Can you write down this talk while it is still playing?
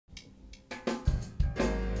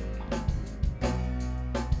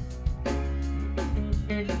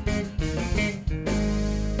Come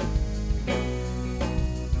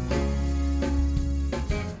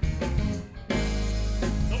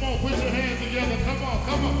on, put your hands together. Come on,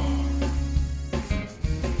 come on.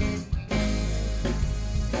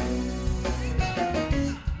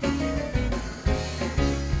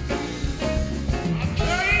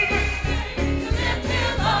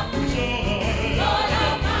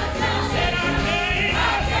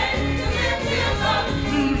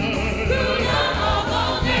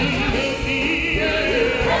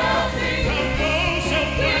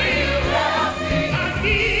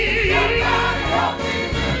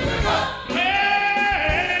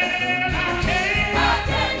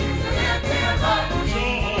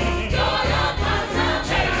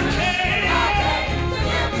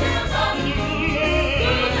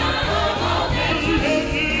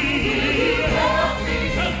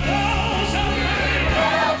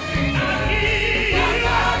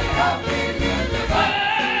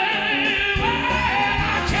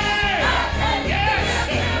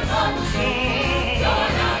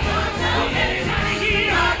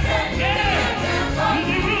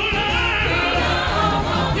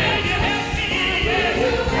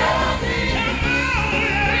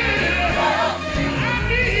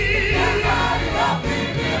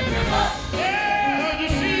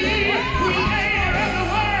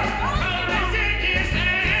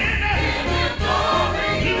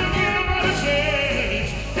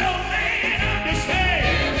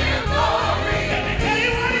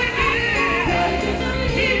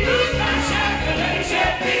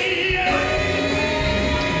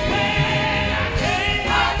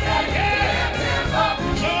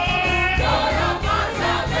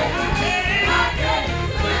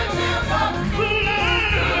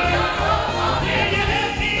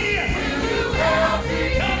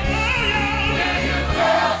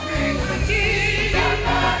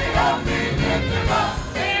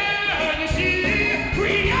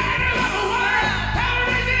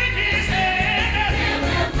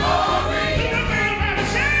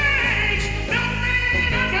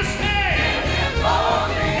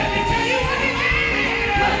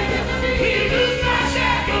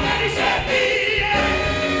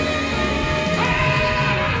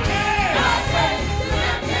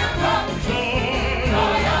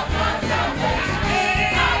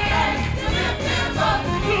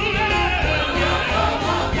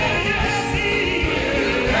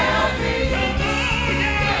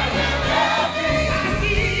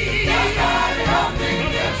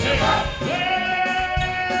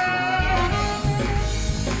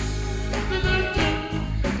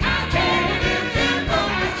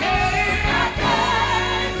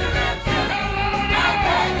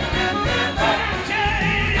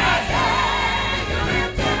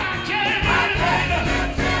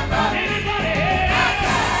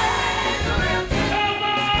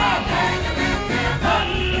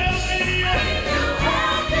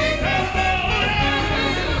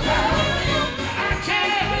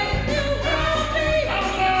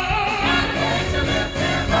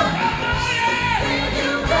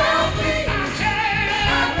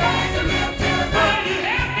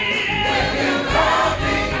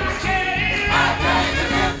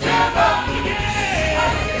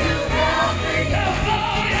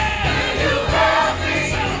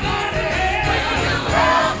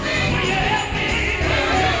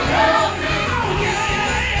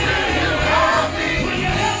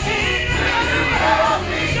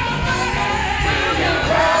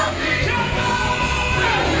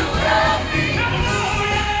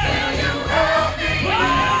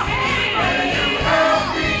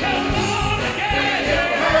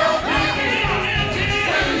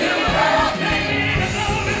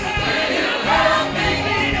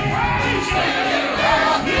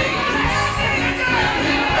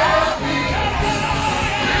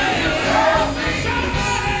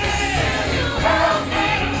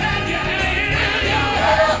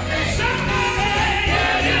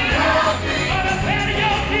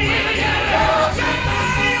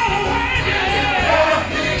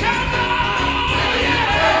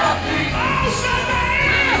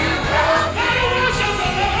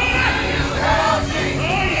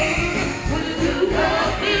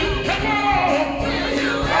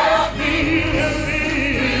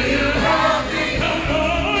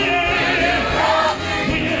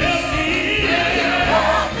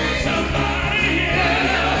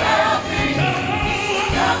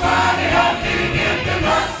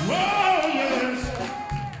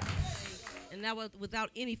 without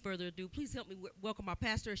any further ado, please help me welcome our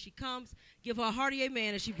pastor as she comes. Give her a hearty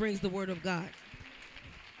amen as she brings the word of God.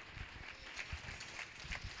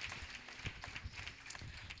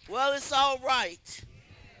 Well, it's all right.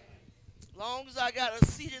 long as I got a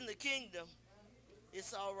seat in the kingdom,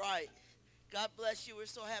 it's all right. God bless you. We're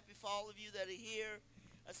so happy for all of you that are here.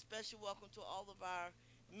 A special welcome to all of our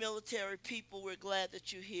military people. We're glad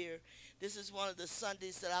that you're here. This is one of the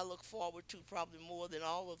Sundays that I look forward to probably more than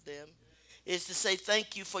all of them, is to say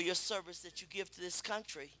thank you for your service that you give to this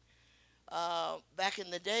country. Back in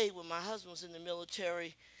the day when my husband was in the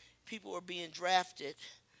military, people were being drafted.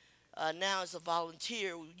 Now as a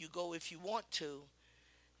volunteer, you go if you want to.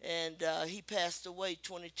 And he passed away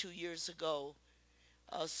 22 years ago,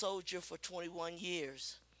 a soldier for 21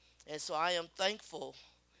 years. And so I am thankful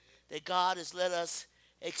that God has let us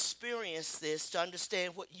experience this to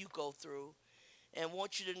understand what you go through, and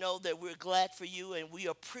want you to know that we're glad for you and we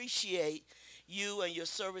appreciate you and your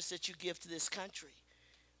service that you give to this country.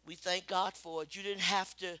 We thank God for it. You didn't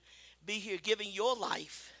have to be here giving your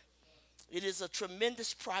life. It is a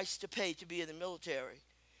tremendous price to pay to be in the military.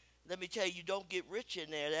 Let me tell you, you don't get rich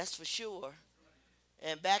in there, that's for sure.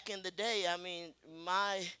 And back in the day, I mean,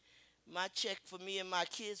 my check for me and my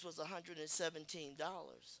kids was $117.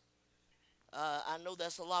 I know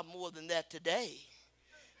that's a lot more than that today,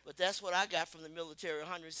 but that's what I got from the military,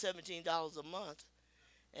 $117 a month.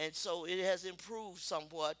 And so it has improved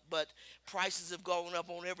somewhat, but prices have gone up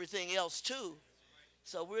on everything else too.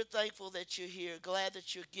 So we're thankful that you're here, glad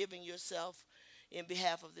that you're giving yourself in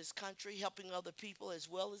behalf of this country, helping other people as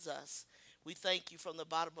well as us. We thank you from the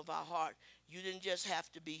bottom of our heart. You didn't just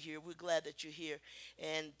have to be here. We're glad that you're here.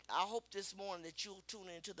 And I hope this morning that you'll tune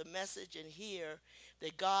into the message and hear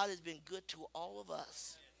that God has been good to all of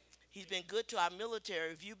us. He's been good to our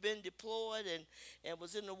military. If you've been deployed and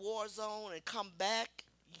was in the war zone and come back,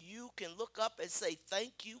 you can look up and say,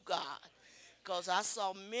 thank you, God. Because I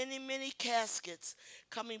saw many, many caskets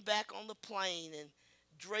coming back on the plane and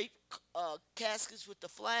draped caskets with the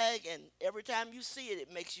flag, and every time you see it,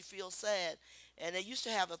 it makes you feel sad. And they used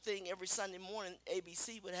to have a thing every Sunday morning,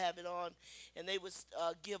 ABC would have it on, and they would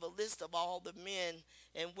give a list of all the men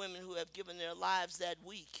and women who have given their lives that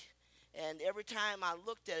week. And every time I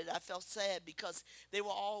looked at it, I felt sad because they were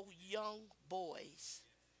all young boys.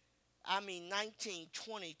 I mean, 19,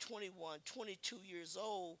 20, 21, 22 years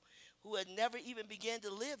old, who had never even began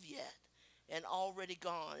to live yet and already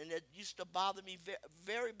gone. And it used to bother me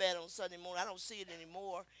very bad on Sunday morning. I don't see it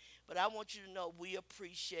anymore, but I want you to know we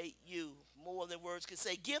appreciate you more than words can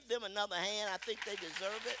say. Give them another hand. I think they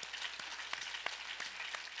deserve it.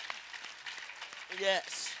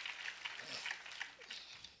 Yes.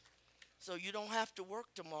 So you don't have to work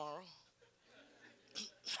tomorrow.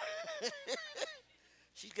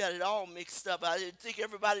 She's got it all mixed up. I didn't think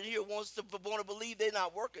everybody here wants to believe they're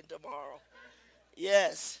not working tomorrow.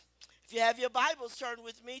 Yes. If you have your Bibles, turn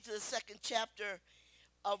with me to the second chapter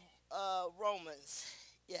of Romans.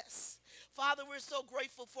 Yes. Father, we're so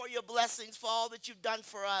grateful for your blessings, for all that you've done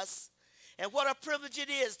for us. And what a privilege it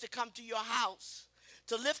is to come to your house,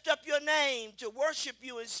 to lift up your name, to worship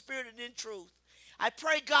you in spirit and in truth. I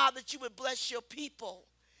pray, God, that you would bless your people.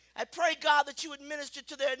 I pray, God, that you would minister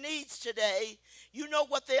to their needs today. You know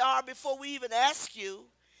what they are before we even ask you.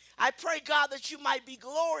 I pray, God, that you might be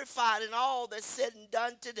glorified in all that's said and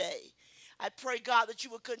done today. I pray, God, that you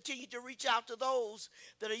will continue to reach out to those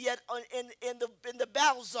that are yet in the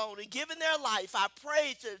battle zone and giving their life. I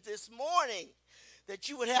pray this morning that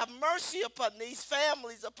you would have mercy upon these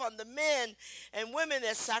families, upon the men and women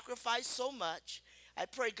that sacrifice so much. I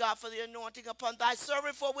pray, God, for the anointing upon thy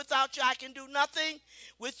servant, for without you I can do nothing.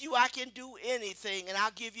 With you I can do anything, and I'll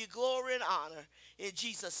give you glory and honor. In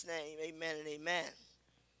Jesus' name, amen and amen.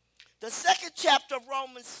 The second chapter of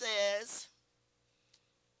Romans says,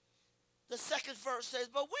 the second verse says,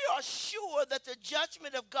 but we are sure that the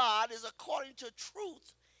judgment of God is according to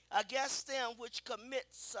truth against them which commit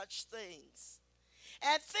such things.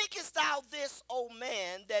 And thinkest thou this, O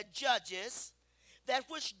man, that judgest, that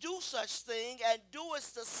which do such thing, and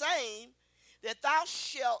doest the same, that thou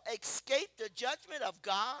shalt escape the judgment of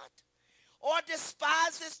God? Or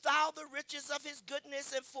despisest thou the riches of his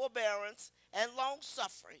goodness and forbearance and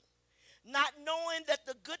long-suffering, not knowing that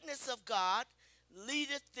the goodness of God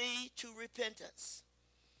leadeth thee to repentance?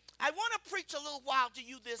 I want to preach a little while to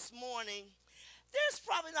you this morning. There's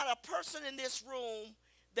probably not a person in this room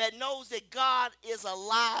that knows that God is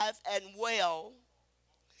alive and well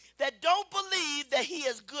that don't believe that he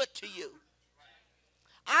is good to you.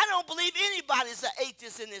 I don't believe anybody's an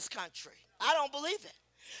atheist in this country. I don't believe it.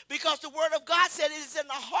 Because the word of God said it is in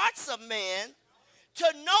the hearts of man to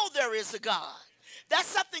know there is a God. That's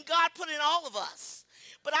something God put in all of us.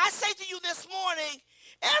 But I say to you this morning,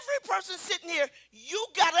 every person sitting here, you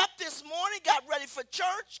got up this morning, got ready for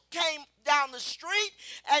church, came down the street,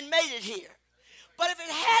 and made it here. But if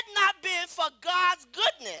it had not been for God's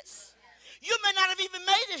goodness, You may not have even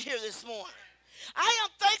made it here this morning. I am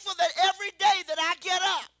thankful that every day that I get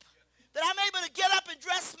up, that I'm able to get up and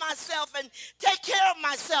dress myself and take care of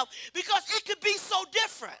myself, because it could be so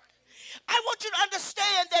different. I want you to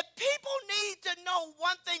understand that people need to know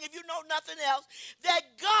one thing, if you know nothing else, that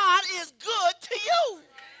God is good to you.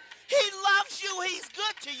 He loves you. He's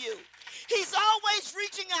good to you. He's always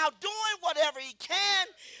reaching out, doing whatever he can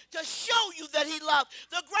to show you that he loves.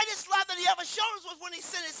 The greatest love that he ever showed us was when he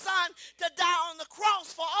sent his son to die on the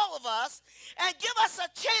cross for all of us and give us a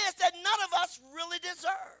chance that none of us really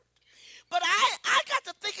deserved. But I got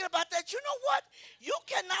to thinking about that. You know what? You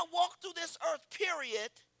cannot walk through this earth,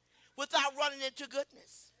 period, without running into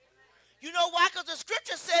goodness. You know why? Because the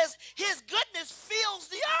scripture says his goodness fills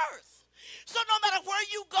the earth. So no matter where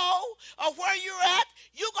you go or where you're at,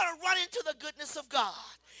 you're going to run into the goodness of God,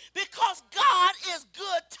 because God is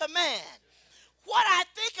good to man. What I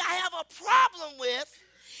think I have a problem with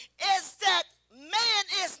is that man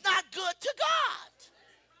is not good to God.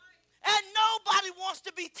 And nobody wants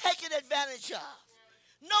to be taken advantage of.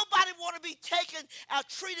 Nobody wants to be taken or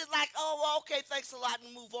treated like, oh, well, okay, thanks a lot,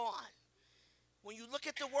 and move on. When you look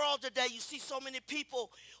at the world today, you see so many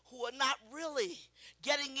people who are not really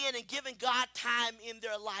getting in and giving God time in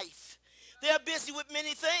their life. They're busy with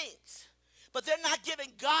many things, but they're not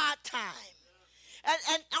giving God time.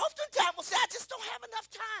 And oftentimes we'll say, I just don't have enough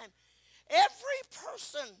time. Every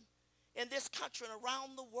person in this country and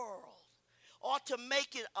around the world ought to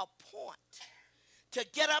make it a point to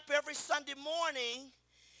get up every Sunday morning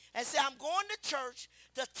and say, I'm going to church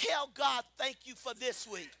to tell God thank you for this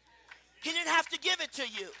week. He didn't have to give it to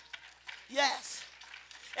you. Yes.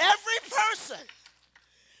 Every person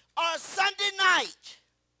on Sunday night,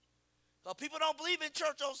 well, people don't believe in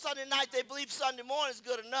church on Sunday night. They believe Sunday morning is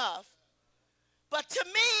good enough. But to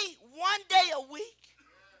me, one day a week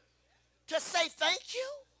to say thank you.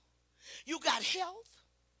 You got health.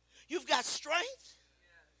 You've got strength.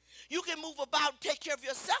 You can move about and take care of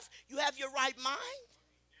yourself. You have your right mind.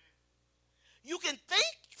 You can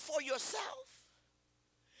think for yourself.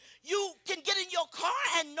 You can get in your car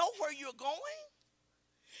and know where you're going.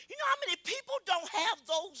 You know how many people don't have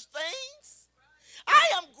those things? I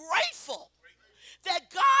am grateful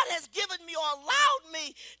that God has given me or allowed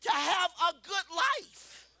me to have a good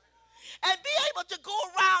life and be able to go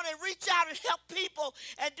around and reach out and help people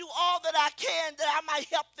and do all that I can that I might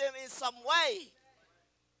help them in some way.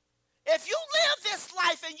 If you live this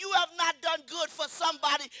life and you have not done good for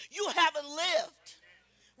somebody, you haven't lived.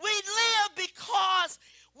 We live because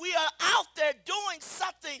we are out there doing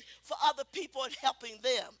something for other people and helping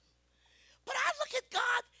them. But I look at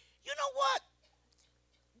God, you know what?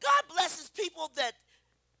 God blesses people that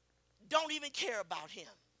don't even care about him.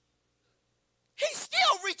 He still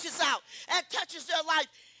reaches out and touches their life.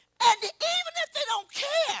 And even if they don't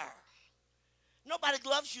care, nobody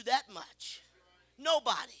loves you that much.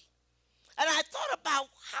 Nobody. And I thought about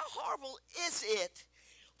how horrible is it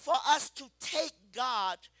for us to take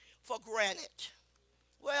God for granted.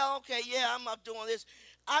 Well, okay, yeah, I'm up doing this.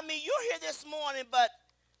 I mean, you're here this morning, but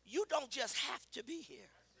you don't just have to be here.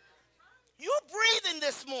 You're breathing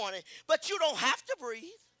this morning, but you don't have to breathe.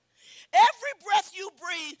 Every breath you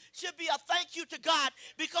breathe should be a thank you to God,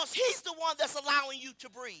 because he's the one that's allowing you to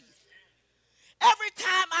breathe. Every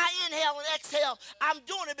time I inhale and exhale, I'm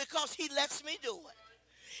doing it because he lets me do it.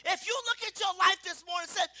 If you look at your life this morning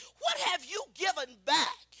and said, what have you given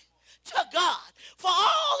back to God for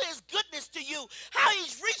all his goodness to you, how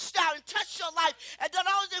he's reached out and touched your life and done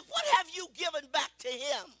all this, what have you given back to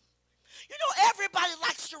him? You know, everybody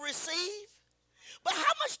likes to receive, but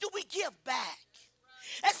how much do we give back?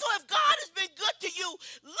 And so if God has been good to you,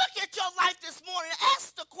 look at your life this morning and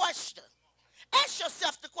ask the question. Ask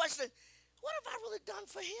yourself the question, what have I really done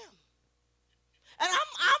for him? And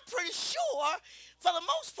I'm pretty sure, for the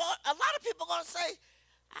most part, a lot of people are going to say,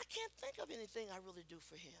 I can't think of anything I really do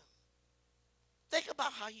for him. Think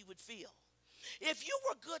about how he would feel. If you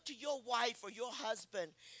were good to your wife or your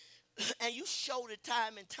husband and you showed it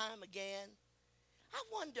time and time again, I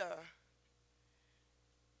wonder,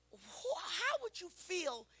 how would you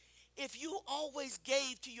feel if you always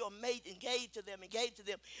gave to your mate and gave to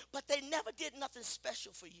them, but they never did nothing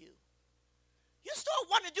special for you? You start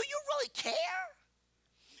wondering, do you really care?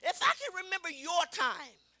 If I can remember your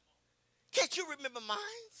time, can't you remember mine?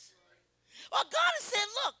 Well, God has said,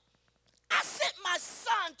 look, I sent my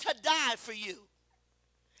son to die for you.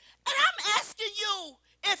 And I'm asking you,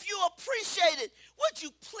 if you appreciate it, would you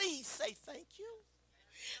please say thank you?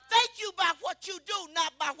 Thank you by what you do,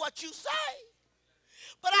 not by what you say.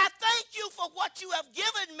 But I thank you for what you have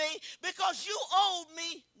given me, because you owed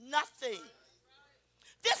me nothing.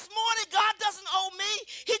 This morning, God doesn't owe me.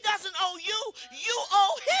 He doesn't owe owe you, you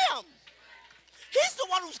owe him. He's the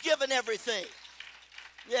one who's given everything.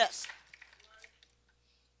 Yes.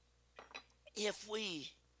 If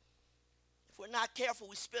we're not careful,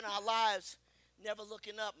 we spend our lives never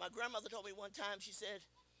looking up. My grandmother told me one time, she said,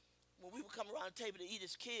 when we would come around the table to eat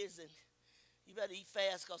as kids, and you better eat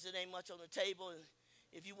fast because it ain't much on the table, and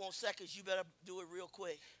if you want seconds, you better do it real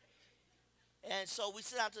quick. And so we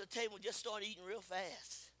sit down to the table and just start eating real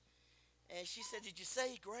fast. And she said, did you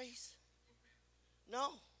say grace? No.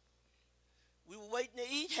 We were waiting to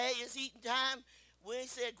eat. Hey, it's eating time. We ain't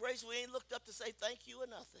said grace. We ain't looked up to say thank you or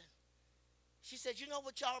nothing. She said, you know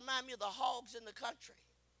what y'all remind me of? The hogs in the country.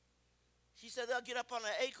 She said they'll get up on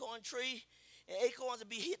an acorn tree, and acorns will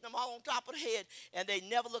be hitting them all on top of the head, and they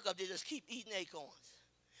never look up. They just keep eating acorns.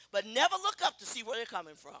 But never look up to see where they're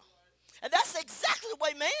coming from. And that's exactly the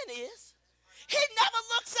way man is. He never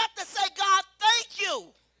looks up to say, God, thank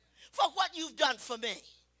you for what you've done for me.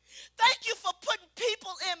 Thank you for putting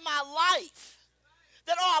people in my life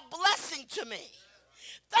that are a blessing to me.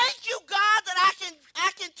 Thank you, God, that I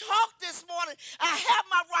can talk this morning. I have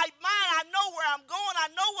my right mind. I know where I'm going. I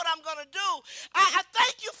know what I'm going to do. I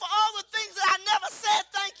thank you for all the things that I never said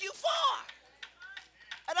thank you for.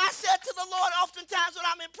 And I said to the Lord oftentimes when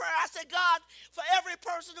I'm in prayer, I said, God, for every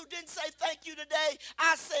person who didn't say thank you today,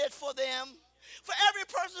 I said for them. For every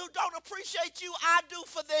person who don't appreciate you, I do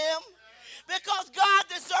for them. Because God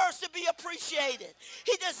deserves to be appreciated.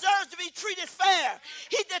 He deserves to be treated fair.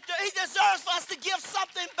 He deserves for us to give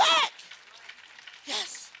something back.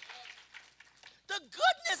 Yes. The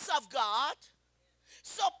goodness of God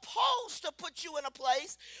supposed to put you in a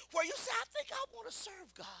place where you say, I think I want to serve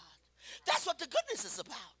God. That's what the goodness is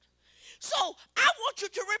about. So I want you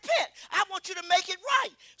to repent. I want you to make it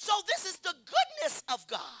right. So this is the goodness of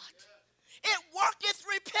God. It worketh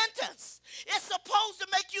repentance. It's supposed to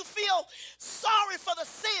make you feel sorry for the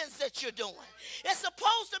sins that you're doing. It's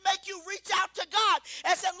supposed to make you reach out to God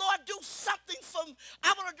and say, Lord, do something for me.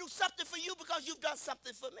 I want to do something for you because you've done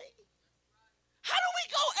something for me. How do we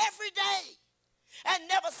go every day and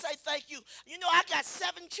never say thank you? You know, I got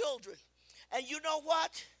 7 children. And you know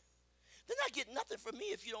what? They're not getting nothing from me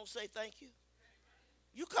if you don't say thank you.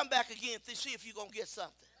 You come back again to see if you're going to get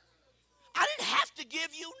something. I didn't have to give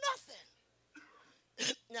you nothing.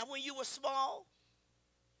 Now, when you were small,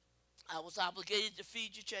 I was obligated to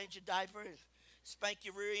feed you, change your diaper, and spank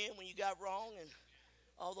your rear end when you got wrong, and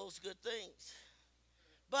all those good things.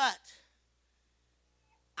 But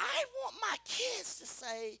I want my kids to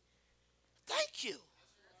say, thank you.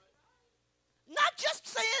 Not just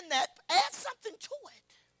saying that, add something to it.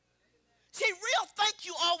 See, real thank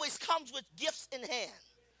you always comes with gifts in hand.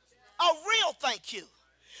 A real thank you.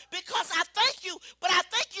 Because I thank you, but I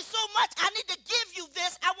thank you so much, I need to give you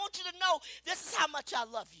this. I want you to know this is how much I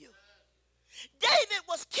love you. David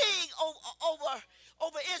was king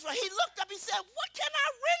over Israel. He looked up, he said, what can I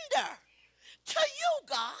render to you,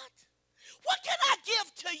 God? What can I give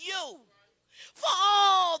to you for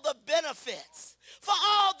all the benefits, for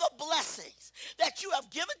all the blessings that you have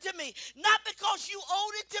given to me? Not because you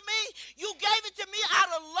owed it to me. You gave it to me out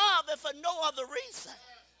of love and for no other reason.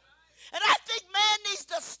 And I think man needs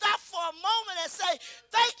to stop for a moment and say,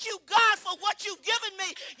 thank you, God, for what you've given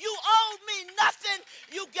me. You owed me nothing.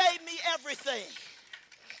 You gave me everything.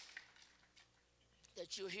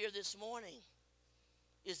 That you're here this morning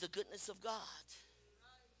is the goodness of God.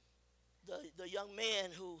 The young man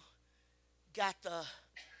who got the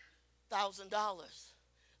 $1,000,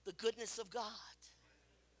 the goodness of God.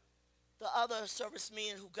 The other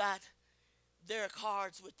servicemen who got their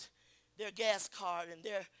cards with their gas card and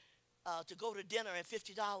their to go to dinner and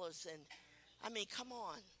 $50. And I mean, come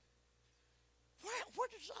on. Where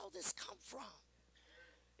does all this come from?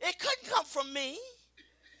 It couldn't come from me.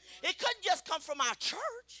 It couldn't just come from our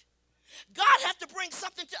church. God had to bring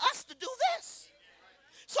something to us to do this.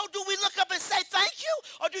 So do we look up and say thank you?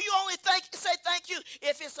 Or do you only say thank you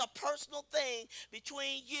if it's a personal thing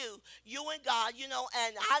between you and God,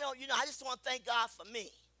 and I just want to thank God for me.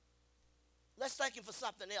 Let's thank him for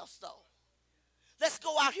something else, though. Let's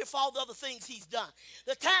go out here for all the other things he's done.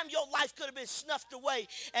 The time your life could have been snuffed away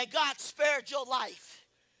and God spared your life.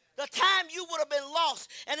 The time you would have been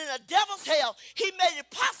lost and in a devil's hell, he made it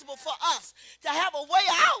possible for us to have a way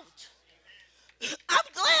out. I'm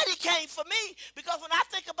glad he came for me because when I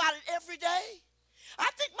think about it every day, I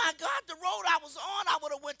think, my God, the road I was on, I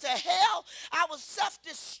would have went to hell. I was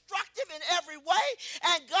self-destructive in every way.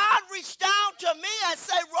 And God reached down to me and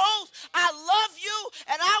said, Rose, I love you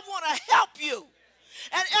and I want to help you.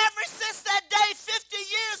 And ever since that day 50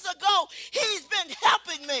 years ago, he's been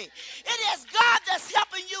helping me. It is God that's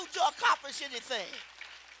helping you to accomplish anything.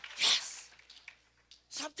 Yes.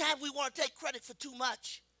 So Sometimes we want to take credit for too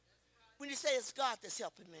much when you say it's God that's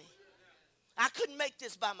helping me. I couldn't make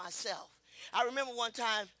this by myself. I remember one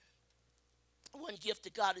time, one gift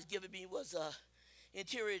that God has given me was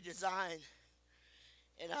interior design.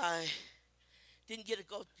 And I didn't get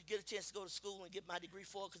a chance to go to school and get my degree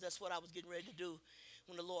for it because that's what I was getting ready to do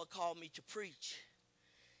when the Lord called me to preach.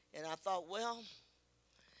 And I thought, well,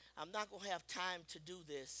 I'm not going to have time to do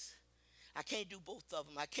this. I can't do both of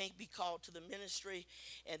them. I can't be called to the ministry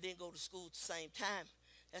and then go to school at the same time.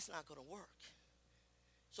 That's not going to work.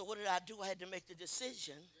 So what did I do? I had to make the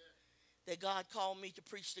decision that God called me to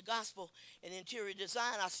preach the gospel. And interior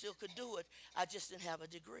design, I still could do it. I just didn't have a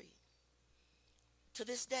degree. To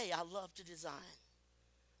this day, I love to design.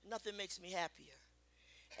 Nothing makes me happier.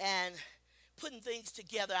 And putting things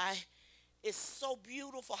together, it's so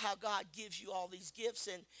beautiful how God gives you all these gifts.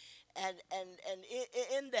 And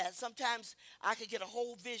in that, sometimes I could get a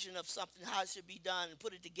whole vision of something, how it should be done, and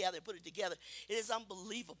put it together. It is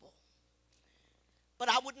unbelievable. But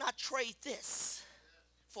I would not trade this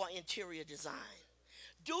for interior design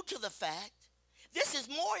due to the fact this is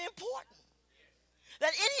more important than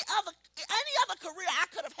any other career I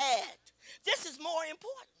could have had. This is more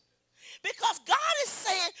important because God is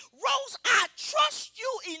saying, Rose, I trust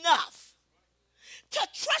you enough to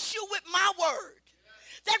trust you with my word,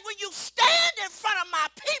 that when you stand in front of my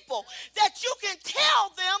people, that you can tell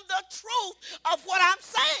them the truth of what I'm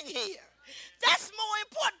saying here. That's more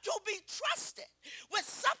important, to be trusted with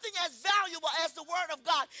something as valuable as the word of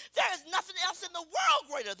God. There is nothing else in the world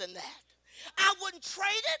greater than that. I wouldn't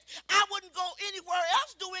trade it. I wouldn't go anywhere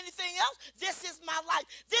else, do anything else. This is my life.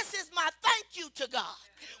 This is my thank you to God.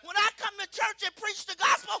 When I come to church and preach the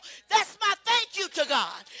gospel, that's my thank you to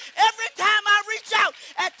God. Every time I reach out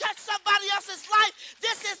and touch somebody else's life,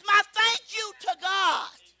 this is my thank you to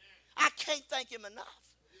God. I can't thank him enough.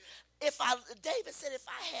 David said, if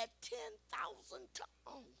I had 10,000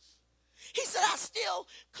 tongues, he said, I still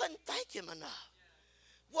couldn't thank him enough.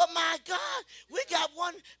 Well, my God, we got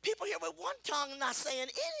people here with one tongue not saying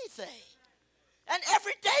anything. And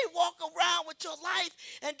every day walk around with your life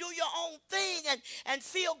and do your own thing and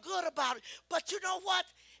feel good about it. But you know what?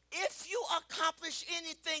 If you accomplish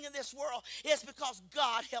anything in this world, it's because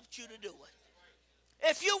God helped you to do it.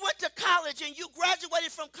 If you went to college and you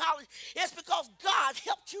graduated from college, it's because God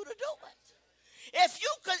helped you to do it. If you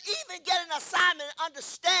could even get an assignment and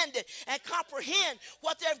understand it and comprehend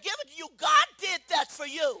what they've given to you, God did that for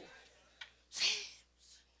you.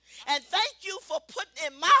 And thank you for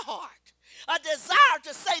putting in my heart a desire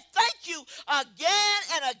to say thank you again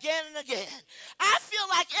and again and again. I feel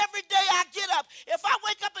like every day I get up, if I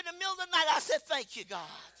wake up in the middle of the night, I say thank you, God.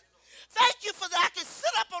 Thank you for that. I can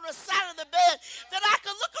sit up on the side of the bed, that I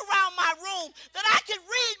can look around my room, that I can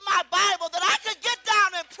read my Bible, that I can get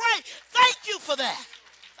down and pray. Thank you for that.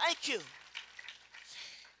 Thank you.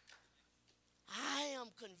 I am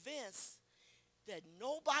convinced that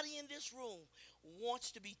nobody in this room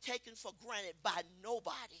wants to be taken for granted by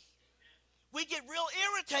nobody. We get real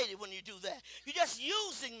irritated when you do that. You're just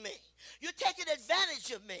using me. You're taking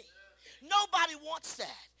advantage of me. Nobody wants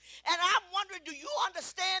that. And I'm wondering, do you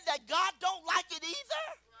understand that God don't like it either?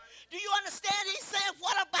 Do you understand? He's saying,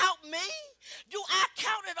 what about me? Do I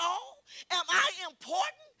count at all? Am I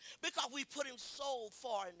important? Because we put him so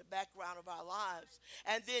far in the background of our lives.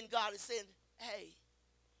 And then God is saying, hey,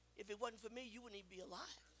 if it wasn't for me, you wouldn't even be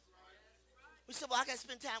alive. We said, well, I got to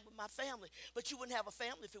spend time with my family. But you wouldn't have a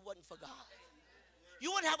family if it wasn't for God.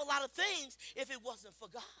 You wouldn't have a lot of things if it wasn't for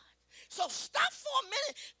God. So stop for a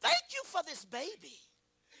minute. Thank you for this baby.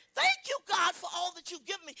 Thank you, God, for all that you've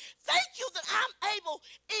given me. Thank you that I'm able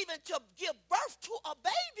even to give birth to a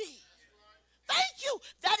baby. Thank you.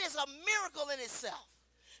 That is a miracle in itself.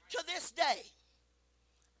 To this day,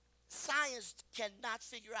 science cannot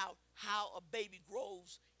figure out how a baby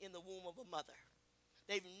grows in the womb of a mother.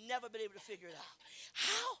 They've never been able to figure it out.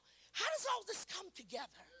 How does all this come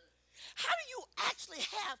together? How do you actually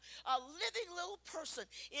have a living little person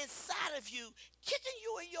inside of you, kicking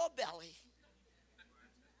you in your belly,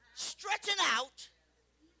 stretching out?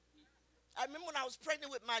 I remember when I was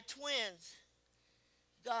pregnant with my twins.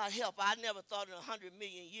 God help, I never thought in 100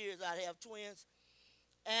 million years I'd have twins.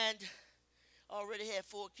 And I already had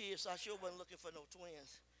 4 kids, so I sure wasn't looking for no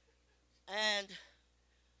twins. And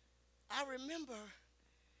I remember,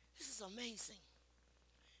 this is amazing.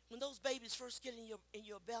 When those babies first get in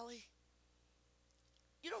your belly,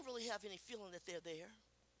 you don't really have any feeling that they're there.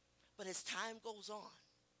 But as time goes on,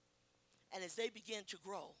 and as they begin to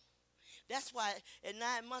grow, that's why at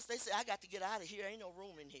 9 months they say, I got to get out of here. Ain't no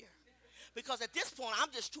room in here. Because at this point,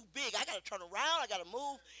 I'm just too big. I got to turn around. I got to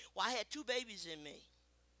move. Well, I had 2 babies in me.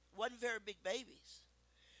 Wasn't very big babies.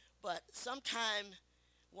 But sometime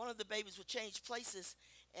one of the babies would change places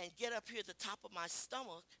and get up here at the top of my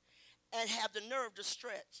stomach and have the nerve to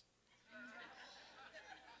stretch.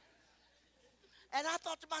 And I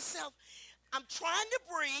thought to myself, I'm trying to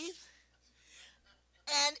breathe,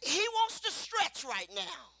 and he wants to stretch right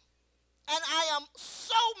now. And I am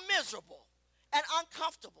so miserable and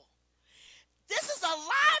uncomfortable. This is a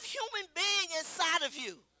live human being inside of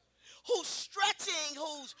you who's stretching,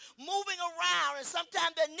 who's moving around, and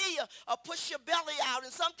sometimes their knee will push your belly out,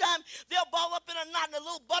 and sometimes they'll ball up in a knot, and the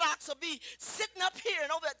little buttocks will be sitting up here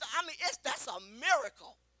and over there. I mean, that's a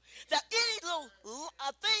miracle. That any little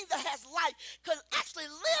thing that has life could actually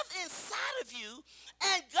live inside of you,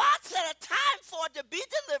 and God set a time for it to be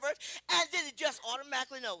delivered, and then it just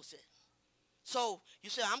automatically knows it. So you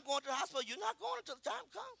say, I'm going to the hospital. You're not going until the time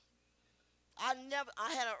comes.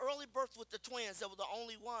 I had an early birth with the twins. They were the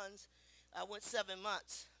only ones. I went 7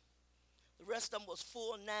 months. The rest of them was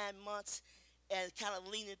full 9 months and kind of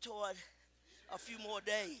leaning toward a few more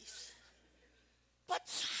days. But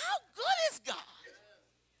how good is God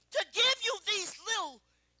to give you these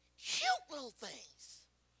cute little things?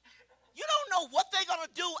 You don't know what they're going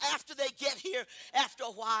to do after they get here after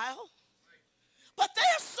a while. But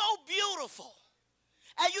they're so beautiful.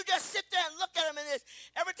 And you just sit there and look at them, and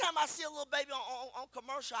every time I see a little baby on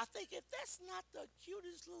commercial, I think, if that's not the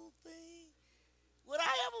cutest little thing, would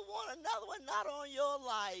I ever want another one? Not on your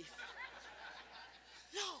life.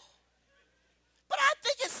 No. But I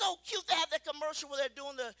think it's so cute to have that commercial where they're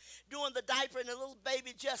doing the diaper, and the little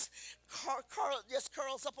baby just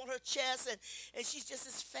curls up on her chest, and she's just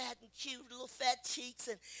as fat and cute, little fat cheeks,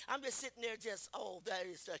 and I'm just sitting there just, oh, that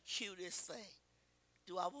is the cutest thing.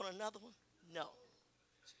 Do I want another one? No.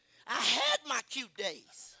 I had my cute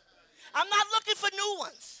days. I'm not looking for new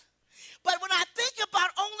ones. But when I think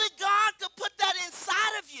about only God could put that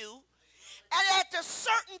inside of you, and at a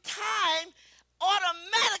certain time,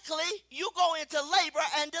 automatically you go into labor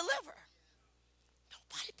and deliver.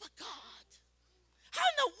 Nobody but God. How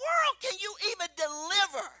in the world can you even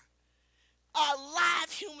deliver a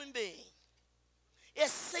live human being? It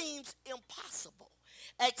seems impossible.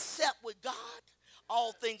 Except with God,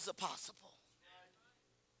 all things are possible.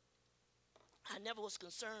 I never was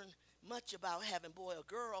concerned much about having boy or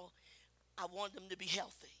girl. I wanted them to be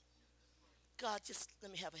healthy. God, just let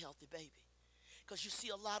me have a healthy baby. Because you see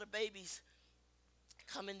a lot of babies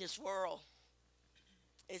come in this world.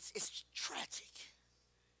 It's tragic.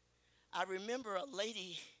 I remember a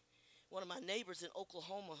lady, one of my neighbors in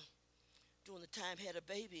Oklahoma, during the time had a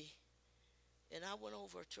baby. And I went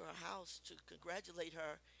over to her house to congratulate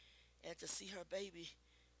her and to see her baby.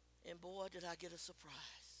 And boy, did I get a surprise.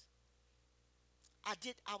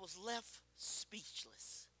 I was left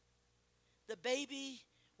speechless. The baby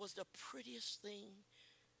was the prettiest thing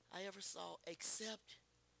I ever saw, except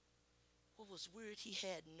what was weird, he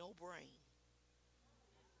had no brain.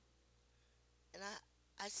 And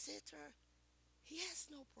I said to her, he has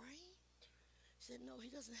no brain? She said, no, he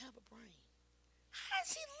doesn't have a brain. How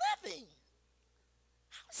is he living?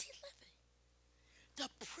 How is he living?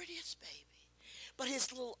 The prettiest baby. But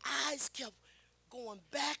his little eyes kept going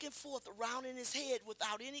back and forth around in his head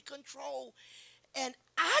without any control. And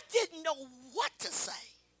I didn't know what to say.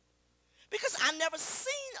 Because I never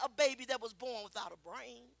seen a baby that was born without a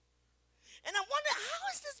brain. And I wondered,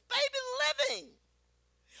 how is this baby living?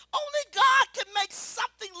 Only God can make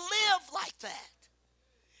something live like that.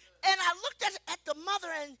 And I looked at the mother,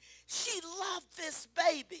 and she loved this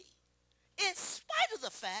baby, in spite of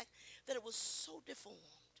the fact that it was so deformed.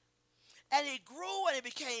 And it grew, and it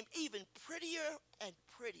became even prettier and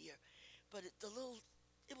prettier. But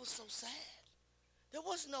it was so sad. There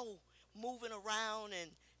was no moving around and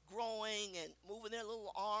growing and moving their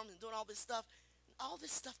little arms and doing all this stuff. All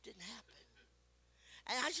this stuff didn't happen.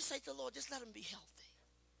 And I just say to the Lord, just let him be healthy.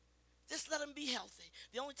 Just let him be healthy.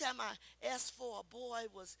 The only time I asked for a boy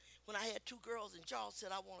was when I had 2 girls, and Charles said,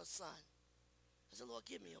 I want a son. I said, Lord,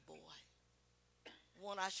 give me a boy.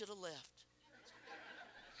 One I should have left.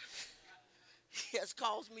 He has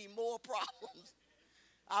caused me more problems.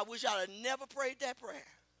 I wish I'd have never prayed that prayer.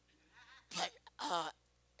 But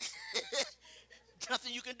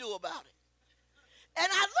nothing you can do about it. And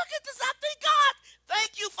I look at this, I think, God,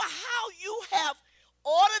 thank you for how you have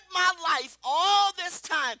ordered my life all this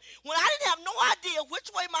time. When I didn't have no idea which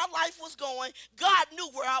way my life was going, God knew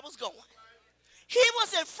where I was going. He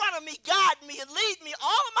was in front of me, guiding me and leading me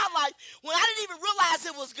all of my life when I didn't even realize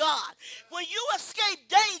it was God. When you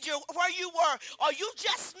escaped danger where you were, or you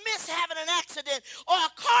just missed having an accident, or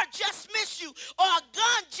a car just missed you, or a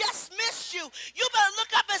gun just missed you, you better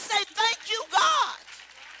look up and say, thank you, God.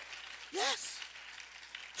 Yes.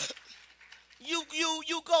 You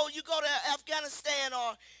you go to Afghanistan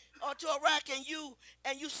or to Iraq, and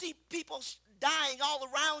you see people dying all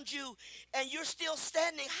around you, and you're still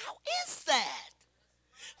standing. How is that?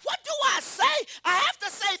 What do I say? I have to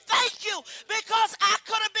say thank you, because I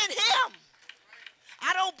could have been him.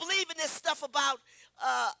 I don't believe in this stuff about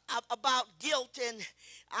guilt, and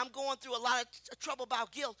I'm going through a lot of trouble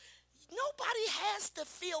about guilt. Nobody has to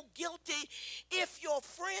feel guilty. If your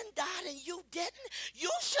friend died and you didn't,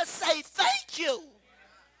 you should say thank you.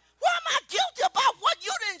 Why am I guilty about what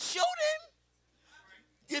you didn't shoot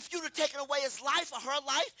him? If you'd have taken away his life or her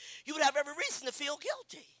life, you would have every reason to feel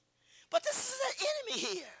guilty. But this is an enemy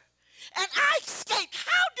here. And I escaped.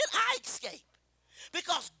 How did I escape?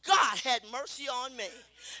 Because God had mercy on me.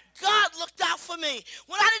 God looked out for me.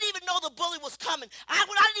 When I didn't even know the bully was coming, when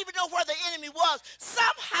I didn't even know where the enemy was,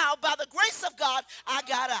 somehow, by the grace of God, I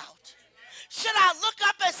got out. Should I look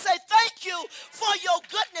up and say thank you for your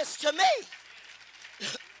goodness to me?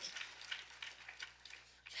 Yes.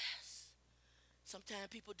 Sometimes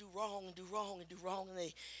people do wrong and do wrong and do wrong,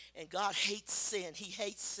 and God hates sin. He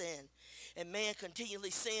hates sin. And man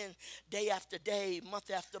continually sin day after day,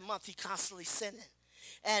 month after month. He constantly sinning.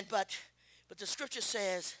 But the scripture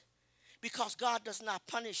says, because God does not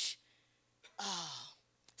punish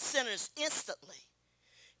sinners instantly,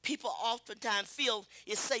 people oftentimes feel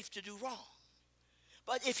it's safe to do wrong.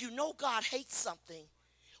 But if you know God hates something,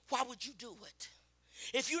 why would you do it?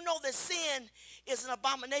 If you know that sin is an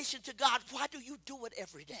abomination to God, why do you do it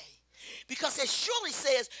every day? Because it surely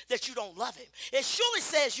says that you don't love him. It surely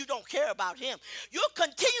says you don't care about him. You're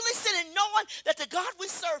continually sinning, knowing that the God we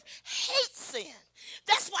serve hates sin.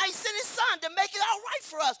 That's why he sent his son to make it all right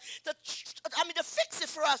for us, to fix it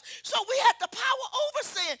for us. So we have the power over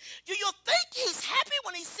sin. Do you think he's happy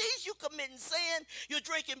when he sees you committing sin? You're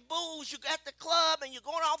drinking booze, you're at the club, and you're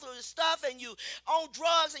going all through this stuff, and you own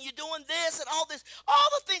drugs, and you're doing this and all this. All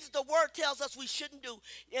the things that the word tells us we shouldn't do.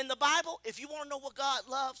 In the Bible, if you want to know what God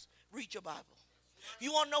loves, read your Bible. If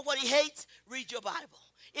you want to know what he hates, read your Bible.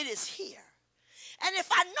 It is here. And if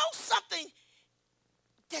I know something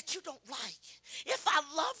that you don't like, if I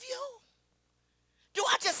love you, do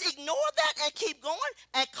I just ignore that and keep going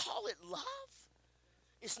and call it love?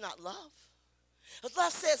 It's not love. But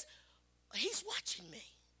love says, he's watching me.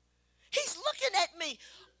 He's looking at me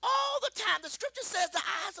all the time. The scripture says the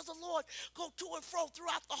eyes of the Lord go to and fro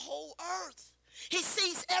throughout the whole earth. He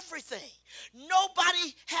sees everything.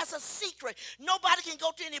 Nobody has a secret. Nobody can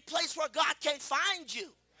go to any place where God can't find you.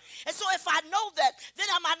 And so if I know that, then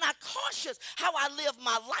am I not cautious how I live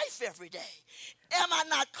my life every day? Am I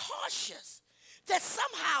not cautious that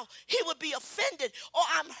somehow he would be offended or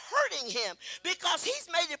I'm hurting him because he's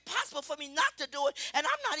made it possible for me not to do it and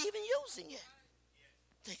I'm not even using it?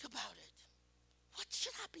 Think about it. What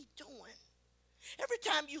should I be doing? Every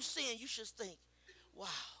time you sin, you should think, wow,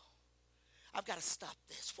 I've got to stop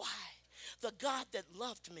this. Why? The God that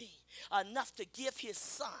loved me enough to give his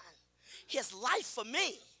son, his life for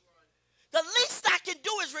me. The least I can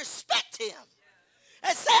do is respect him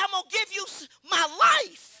and say, I'm going to give you my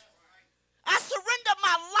life. I surrender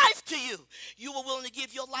my life to you. You were willing to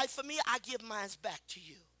give your life for me. I give mine back to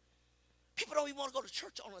you. People don't even want to go to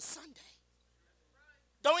church on a Sunday.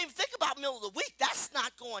 Don't even think about middle of the week. That's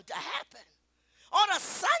not going to happen. On a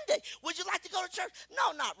Sunday, would you like to go to church?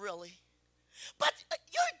 No, not really. But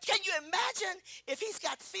can you imagine if he's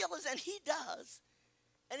got feelings, and he does,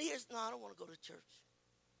 and he hears, no, I don't want to go to church.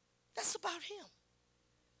 That's about him.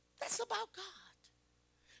 That's about God.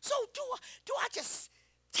 So do I just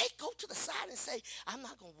go to the side and say, I'm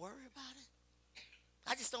not going to worry about it?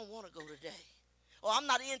 I just don't want to go today. Or I'm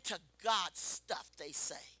not into God's stuff, they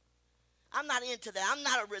say. I'm not into that. I'm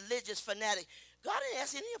not a religious fanatic. God didn't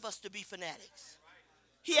ask any of us to be fanatics.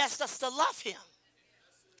 He asked us to love him.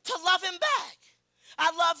 To love him back. I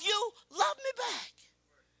love you, love me back.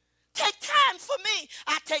 Take time for me,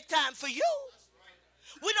 I take time for you.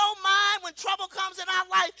 We don't mind when trouble comes in our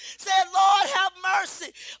life. Say, Lord, have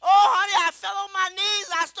mercy. Oh, honey, I fell on my knees.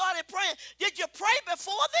 I started praying. Did you pray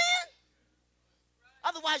before then?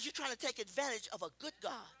 Otherwise, you're trying to take advantage of a good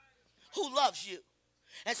God who loves you.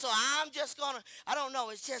 And so I'm just going to, I don't know,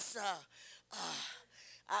 it's just,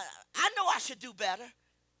 I know I should do better,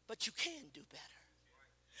 but you can do better.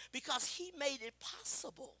 Because he made it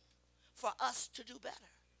possible for us to do better.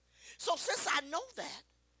 So since I know that,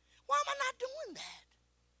 why am I not doing that?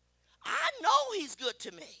 I know he's good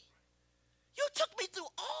to me. You took me through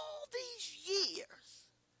all these years.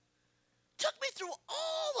 Took me through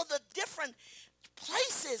all of the different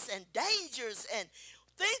places and dangers and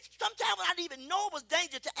things. Sometimes when I didn't even know it was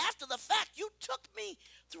danger to after the fact. You took me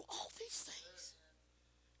through all these things.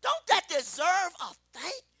 Don't that deserve a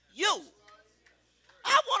thank you?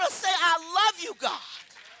 you, God.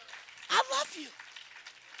 I love you.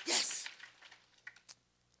 Yes.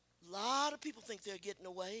 A lot of people think they're getting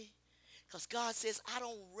away because God says, I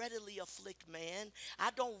don't readily afflict man.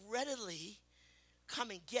 I don't readily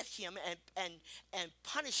come and get him and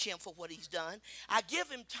punish him for what he's done. I give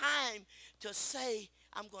him time to say,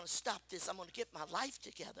 I'm going to stop this. I'm going to get my life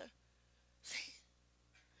together. See,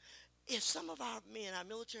 if some of our men, our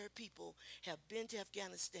military people, have been to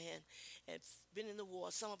Afghanistan and been in the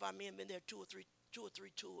war, some of our men have been there two or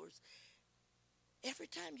three tours. Every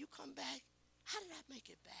time you come back, how did I make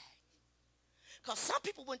it back? Because some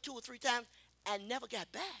people went 2 or 3 times and never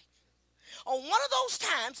got back. On one of those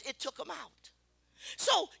times, it took them out.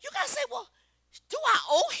 So you got to say, well, do I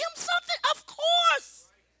owe him something? Of course.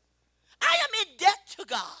 I am in debt to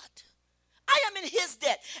God. I am in his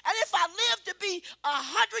debt. And if I live to be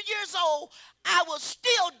 100 years old, I will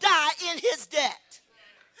still die in his debt.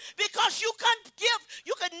 Because you can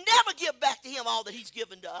never give back to him all that he's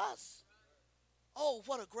given to us. Oh,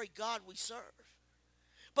 what a great God we serve.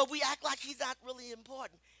 But we act like he's not really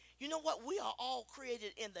important. You know what? We are all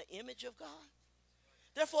created in the image of God.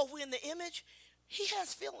 Therefore, if we're in the image, he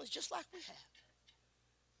has feelings just like we have.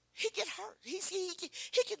 He get hurt. He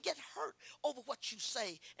can get hurt over what you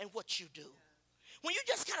say and what you do. When you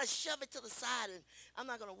just kind of shove it to the side and I'm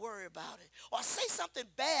not going to worry about it. Or say something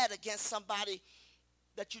bad against somebody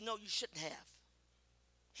that you know you shouldn't have.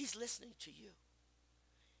 He's listening to you.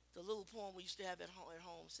 The little poem we used to have at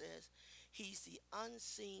home says, he's the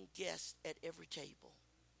unseen guest at every table.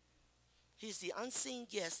 He's the unseen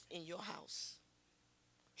guest in your house.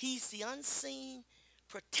 He's the unseen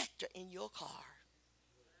protector in your car.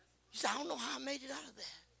 You say, I don't know how I made it out of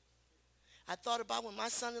that. I thought about when my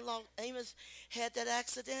son-in-law Amos had that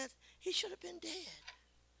accident. He should have been dead.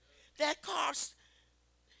 That car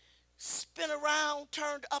spin around,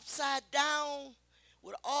 turned upside down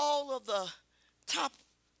with all the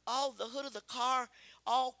hood of the car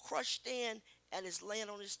all crushed in and is laying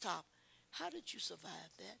on his top. How did you survive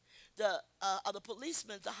that? The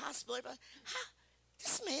policemen, the hospital, everybody,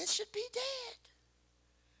 this man should be dead.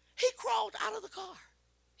 He crawled out of the car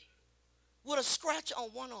with a scratch on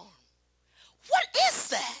one arm. What is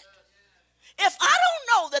that? If I don't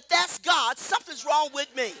know that that's God, something's wrong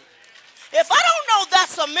with me. If I don't know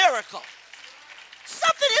that's a miracle,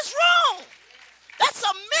 something is wrong. That's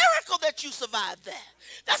a miracle that you survived that.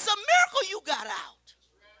 That's a miracle you got out.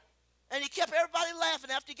 And he kept everybody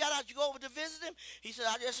laughing. After he got out, you go over to visit him. He said,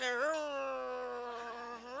 I just said,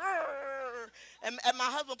 and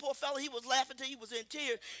my husband, poor fellow, he was laughing till he was in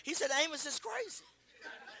tears. He said, Amos is crazy.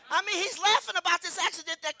 I mean, he's laughing about this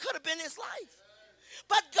accident that could have been his life.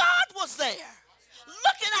 But God was there,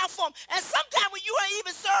 looking out for him. And sometimes when you ain't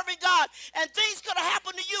even serving God and things could have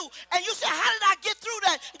happened to you, and you say, how did I get through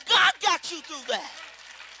that? God got you through that.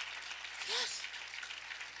 Yes.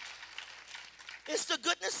 It's the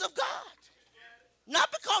goodness of God. Not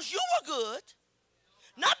because you were good,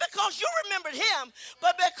 not because you remembered him,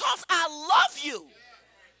 but because I love you.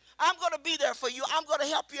 I'm going to be there for you. I'm going to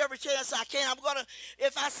help you every chance I can.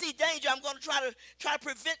 If I see danger, I'm going to try to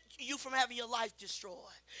prevent you from having your life destroyed.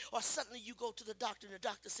 Or suddenly you go to the doctor and the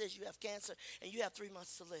doctor says you have cancer and you have 3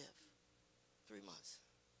 months to live. 3 months.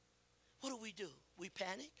 What do? We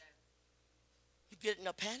panic. You get in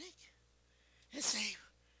a panic and say,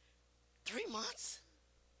 3 months?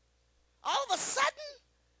 All of a sudden,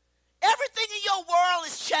 everything in your world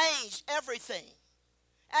is changed. Everything.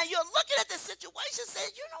 And you're looking at the situation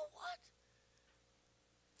saying, you know what?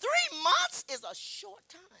 3 months is a short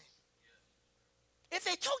time. If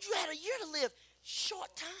they told you you had a year to live,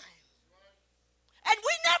 short time. And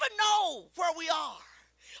we never know where we are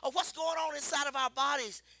or what's going on inside of our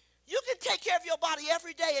bodies. You can take care of your body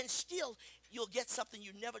every day and still you'll get something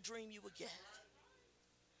you never dreamed you would get.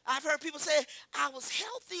 I've heard people say, I was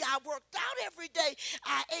healthy, I worked out every day,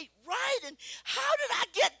 I ate right, and how did I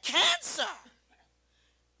get cancer?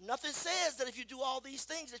 Nothing says that if you do all these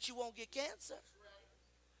things that you won't get cancer.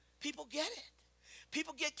 People get it.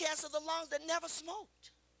 People get cancer of the lungs that never smoked.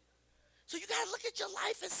 So you got to look at your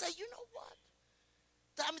life and say, you know what?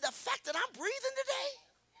 I mean, the fact that I'm breathing today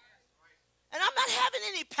and I'm not having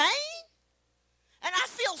any pain and I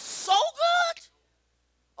feel so good,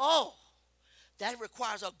 oh, that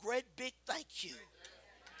requires a great big thank you.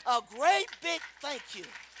 A great big thank you.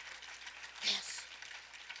 Yes.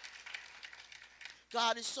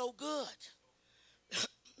 God is so good.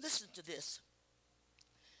 Listen to this.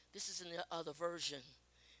 This is in the other version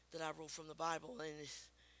that I wrote from the Bible, and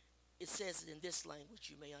it says it in this language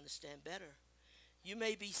you may understand better. You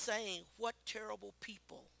may be saying, what terrible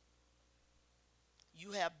people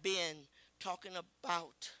you have been talking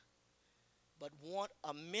about, but want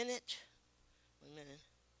a minute Amen.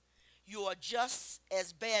 You are just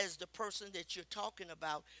as bad as the person that you're talking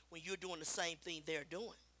about when you're doing the same thing they're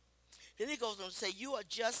doing. Then he goes on to say, you are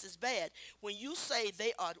just as bad. When you say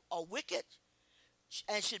they are wicked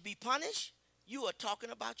and should be punished, you are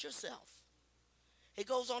talking about yourself. He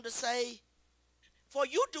goes on to say, for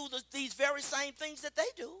you do these very same things that they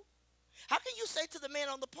do. How can you say to the man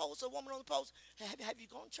on the post, or woman on the post, hey, have you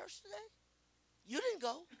gone to church today? You didn't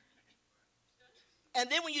go. And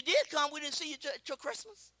then when you did come, we didn't see you till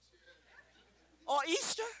Christmas or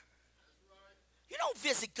Easter. You don't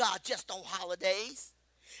visit God just on holidays.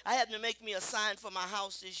 I had to make me a sign for my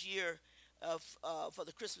house this year for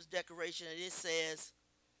the Christmas decoration, and it says,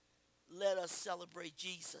 let us celebrate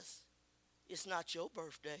Jesus. It's not your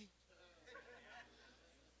birthday.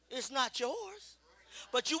 It's not yours.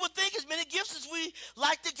 But you would think as many gifts as we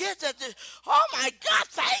like to get, that oh my God,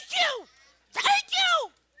 thank you. Thank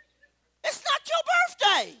you. It's not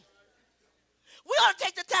your birthday. We ought to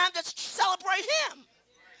take the time to celebrate him,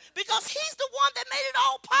 because he's the one that made it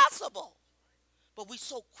all possible. But we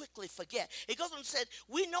so quickly forget. It goes on and said,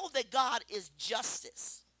 we know that God is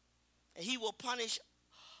justice, and he will punish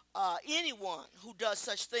anyone who does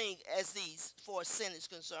such thing as these for sin is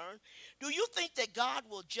concerned. Do you think that God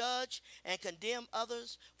will judge and condemn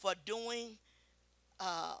others for doing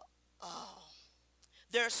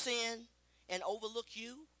their sin and overlook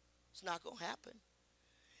you? It's not going to happen.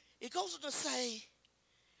 It goes on to say,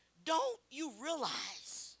 don't you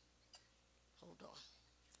realize, hold on,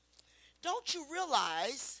 don't you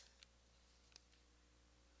realize,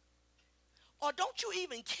 or don't you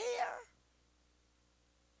even care?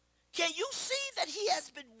 Can you see that he has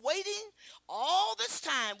been waiting all this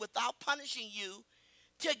time without punishing you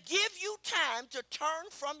to give you time to turn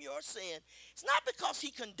from your sin? It's not because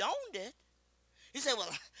he condoned it. He said, well,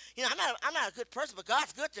 I'm not a good person, but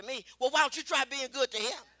God's good to me. Well, why don't you try being good to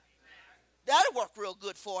him? That'll work real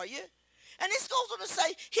good for you. And this goes on to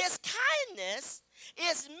say, his kindness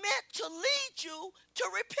is meant to lead you to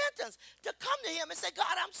repentance, to come to him and say,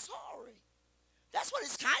 God, I'm sorry. That's what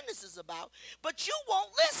his kindness is about. But you won't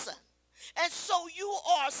listen. And so you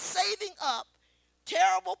are saving up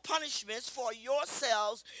terrible punishments for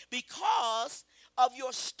yourselves because of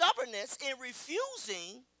your stubbornness in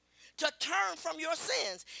refusing to turn from your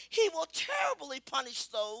sins. He will terribly punish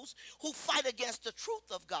those who fight against the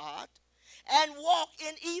truth of God and walk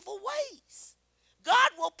in evil ways. God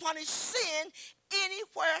will punish sin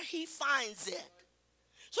anywhere he finds it.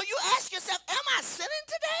 So you ask yourself, am I sinning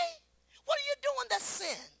today? What are you doing that's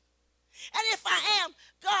sin? And if I am,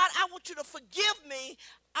 God, I want you to forgive me.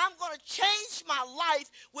 I'm going to change my life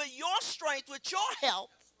with your strength, with your help.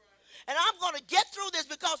 And I'm going to get through this,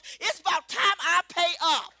 because it's about time I pay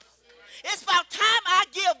up. It's about time I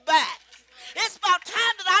give back. It's about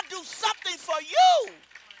time that I do something for you.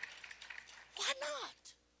 Why not?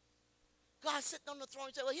 God's sitting on the throne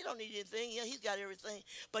and said, well, he don't need anything. Yeah, he's got everything.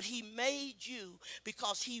 But he made you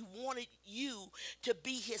because he wanted you to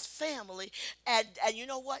be his family. And you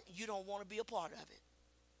know what? You don't want to be a part of it.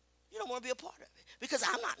 You don't want to be a part of it. Because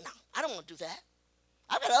I don't want to do that.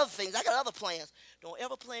 I've got other things. I got other plans. Don't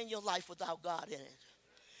ever plan your life without God in it.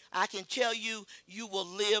 I can tell you, you will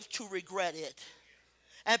live to regret it.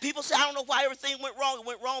 And people say, I don't know why everything went wrong. It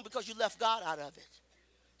went wrong because you left God out of it.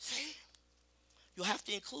 See? You'll have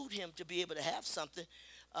to include him to be able to have something.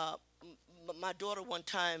 My daughter one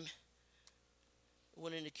time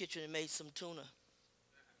went in the kitchen and made some tuna.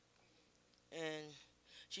 And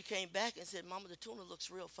she came back and said, Mama, the tuna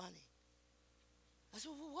looks real funny. I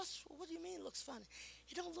said, well, what do you mean it looks funny?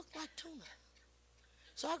 It don't look like tuna.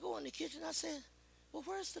 So I go in the kitchen, I said, well,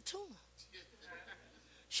 where's the tuna?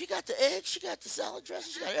 She got the eggs, she got the salad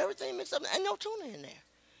dressing, she got everything mixed up. Ain't no tuna in there.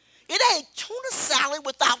 It ain't tuna salad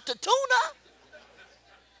without the tuna.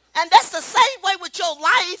 And that's the same way with your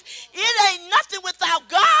life. It ain't nothing without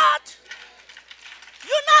God.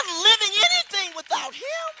 You're not living anything without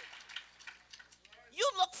him. You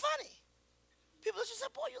look funny. People just say,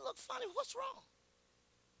 boy, you look funny. What's wrong?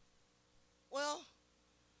 Well,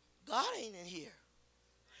 God ain't in here.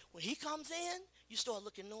 When he comes in, you start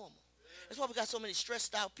looking normal. That's why we got so many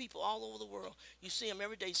stressed out people all over the world. You see them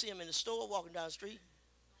every day. You see them in the store, walking down the street.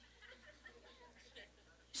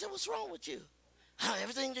 You say, what's wrong with you?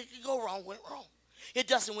 Everything that could go wrong went wrong. It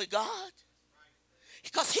doesn't with God.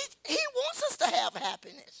 Because he wants us to have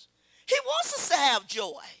happiness. He wants us to have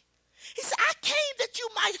joy. He said, I came that you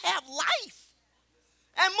might have life,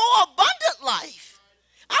 and more abundant life.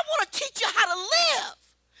 I want to teach you how to live.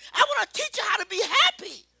 I want to teach you how to be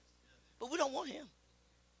happy. But we don't want him.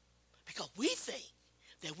 Because we think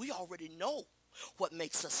that we already know what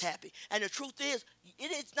makes us happy. And the truth is,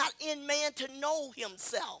 it is not in man to know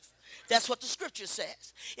himself. That's what the scripture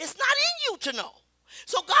says. It's not in you to know.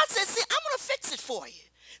 So God says, see, I'm going to fix it for you.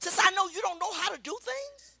 Since I know you don't know how to do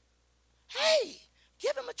things, hey,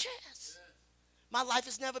 give him a chance. My life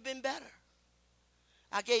has never been better.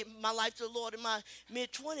 I gave my life to the Lord in my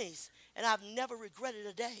mid-20s, and I've never regretted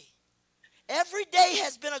a day. Every day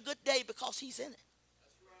has been a good day because he's in it.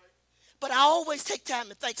 But I always take time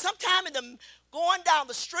to think. Sometime in the going down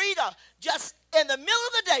the street or just in the middle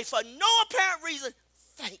of the day for no apparent reason,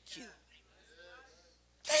 thank you.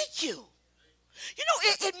 Thank you. You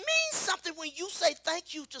know, it means something when you say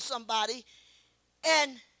thank you to somebody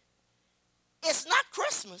and it's not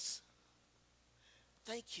Christmas.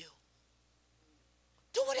 Thank you.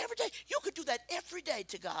 Do it every day. You could do that every day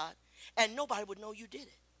to God and nobody would know you did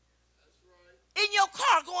it. In your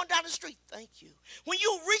car going down the street, thank you. When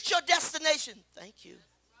you reach your destination, thank you.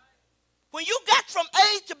 When you got from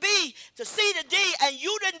A to B to C to D and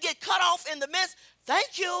you didn't get cut off in the midst,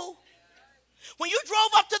 thank you. When you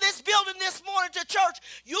drove up to this building this morning to church,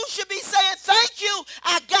 you should be saying, thank you,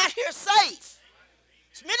 I got here safe.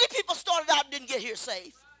 Many people started out and didn't get here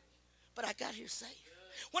safe, but I got here safe.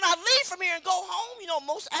 When I leave from here and go home, you know,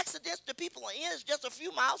 most accidents the people are in is just a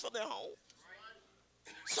few miles from their home.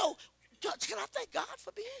 So, can I thank God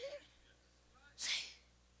for being here? See,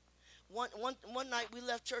 one night we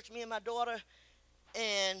left church, me and my daughter,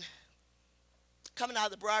 and coming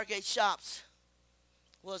out of the Briargate shops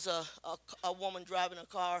was a woman driving a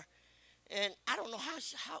car, and I don't know how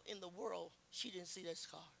in the world she didn't see this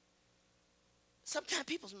car. Sometimes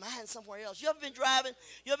people's mind somewhere else. You ever been driving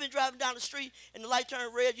down the street and the light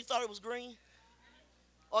turned red, you thought it was green?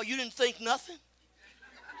 Or you didn't think nothing?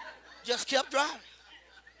 Just kept driving.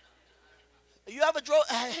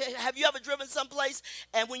 Have you ever driven someplace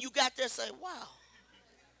and when you got there say, wow,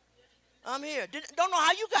 I'm here. Don't know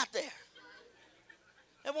how you got there.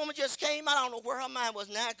 That woman just came. I don't know where her mind was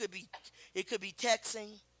now. It could be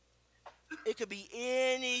texting. It could be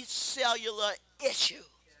any cellular issue.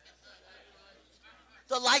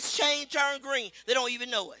 The lights change, turn green. They don't even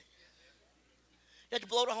know it. You have to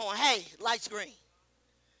blow the horn. Hey, light's green.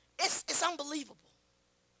 It's unbelievable.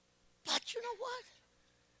 But you know what?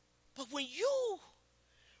 But when you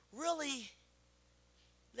really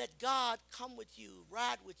let God come with you,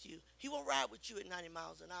 ride with you, he won't ride with you at 90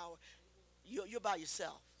 miles an hour. You're by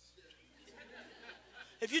yourself.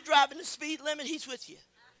 If you're driving the speed limit, he's with you.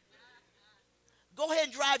 Go ahead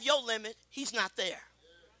and drive your limit. He's not there.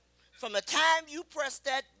 From the time you pressed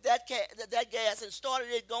that gas and started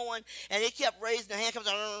it going, and it kept raising the hand, comes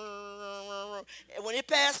and when it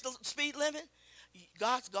passed the speed limit,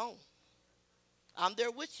 God's gone. I'm there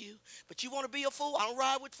with you, but you want to be a fool? I don't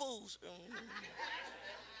ride with fools.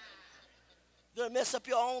 You're going to mess up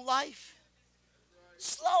your own life.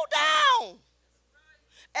 Slow down.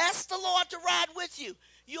 Ask the Lord to ride with you.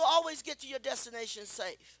 You'll always get to your destination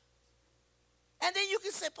safe. And then you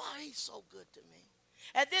can say, boy, he's so good to me.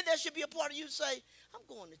 And then there should be a part of you say, I'm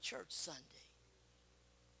going to church Sunday.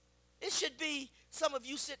 It should be some of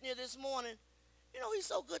you sitting here this morning, you know, he's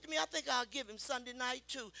so good to me, I think I'll give him Sunday night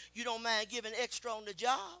too. You don't mind giving extra on the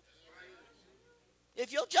job?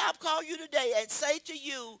 If your job call you today and say to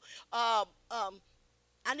you, I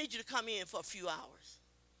need you to come in for a few hours.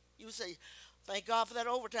 You would say, thank God for that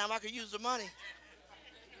overtime. I could use the money.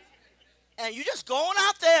 And you just go on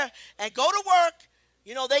out there and go to work.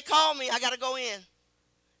 You know, they call me. I got to go in.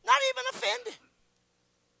 Not even offended.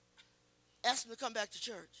 Ask them to come back to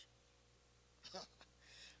church.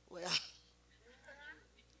 Well,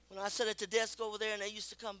 when I sat at the desk over there and they used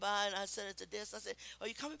to come by and I sat at the desk, I said, are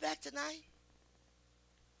you coming back tonight?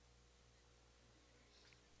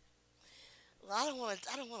 Well, I don't want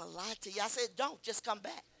to lie to you. I said, don't, just come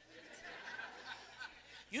back.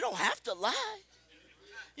 You don't have to lie.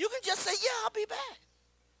 You can just say, yeah, I'll be back.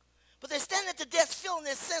 But they're standing at the desk feeling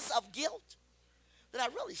this sense of guilt that I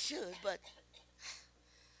really should, but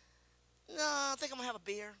no, I think I'm going to have a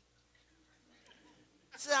beer.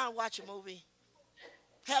 Sit down and watch a movie.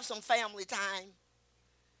 Have some family time.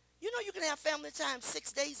 You know you can have family time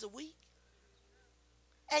 6 days a week.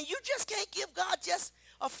 And you just can't give God just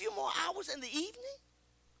a few more hours in the evening?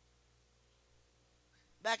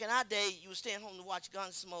 Back in our day, you were staying home to watch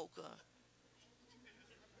Gunsmoke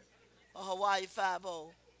or Hawaii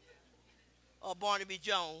Five-0 or Barnaby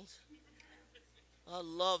Jones. I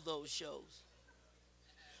love those shows.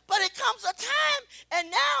 But it comes a time,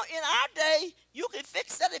 and now in our day, you can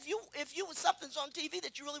fix that if something's on TV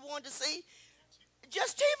that you really wanted to see,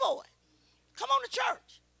 just TiVo it. Come on to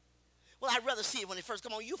church. Well, I'd rather see it when it first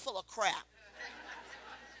come on. You full of crap.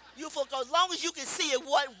 You full of, as long as you can see it,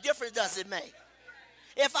 what difference does it make?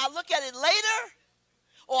 If I look at it later,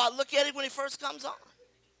 or I look at it when it first comes on.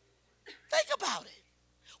 Think about it.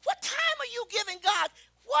 What time are you giving God?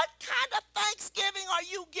 What kind of thanksgiving are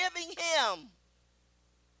you giving him?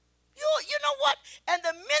 You know what? And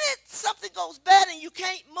the minute something goes bad and you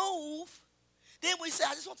can't move, then we say,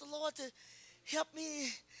 I just want the Lord to help me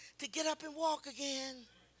to get up and walk again.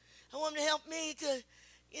 I want him to help me to,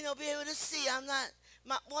 be able to see. I'm not,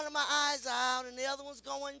 one of my eyes are out and the other one's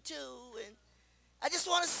going too. And I just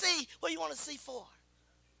want to see. What do you want to see for?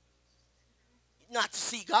 Not to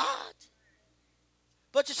see God,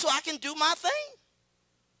 but so I can do my thing.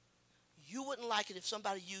 You wouldn't like it if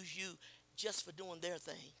somebody used you just for doing their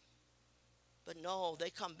thing. But no, they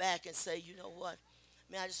come back and say, you know what?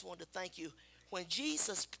 Man, I just wanted to thank you. When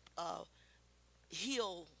Jesus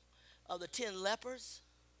healed the 10 lepers,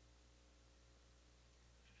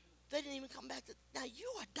 they didn't even come back to, now you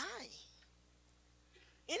are dying.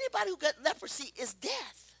 Anybody who got leprosy is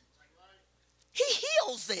death. He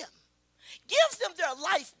heals them, gives them their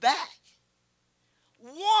life back.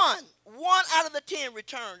 One out of the 10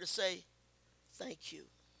 returned to say, thank you.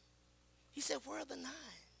 He said, where are the 9?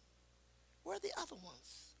 Where are the other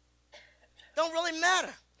ones? Don't really matter.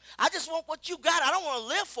 I just want what you got. I don't want to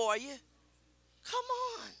live for you. Come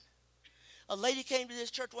on. A lady came to this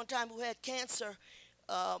church one time who had cancer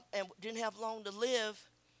and didn't have long to live.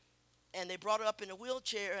 And they brought her up in a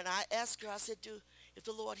wheelchair. And I asked her, I said, if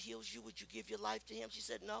the Lord heals you, would you give your life to him? She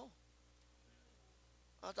said, no.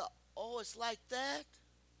 I thought, oh, it's like that?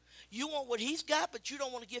 You want what he's got, but you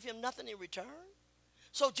don't want to give him nothing in return?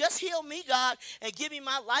 So just heal me, God, and give me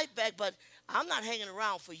my life back, but I'm not hanging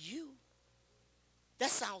around for you. That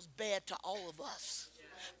sounds bad to all of us.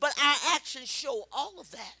 But our actions show all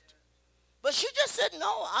of that. But she just said, no,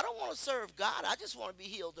 I don't want to serve God. I just want to be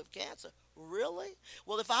healed of cancer. Really?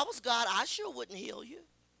 Well, if I was God, I sure wouldn't heal you.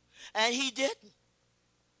 And he didn't.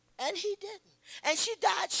 And he didn't. And she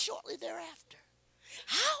died shortly thereafter.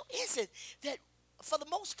 How is it that, for the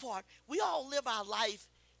most part, we all live our life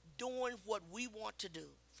doing what we want to do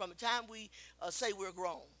from the time we say we're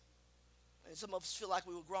grown? And some of us feel like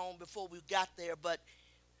we were grown before we got there, but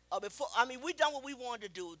we done what we wanted to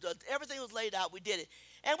do. Everything was laid out. We did it.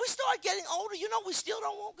 And we started getting older. We still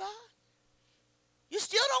don't want God. You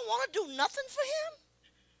still don't want to do nothing for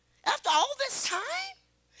him? After all this time?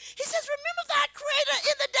 He says, remember thy Creator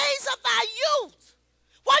in the days of thy youth,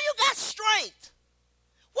 while you got strength,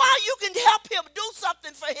 while you can help him do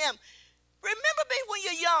something for him. Remember me when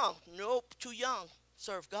you're young. Nope, too young.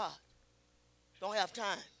 Serve God. Don't have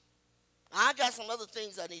time. I got some other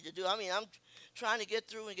things I need to do. I'm trying to get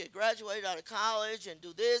through and get graduated out of college and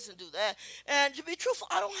do this and do that. And to be truthful,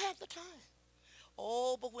 I don't have the time.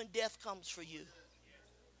 Oh, but when death comes for you,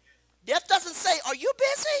 death doesn't say, are you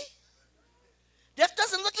busy? Death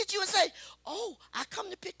doesn't look at you and say, oh, I come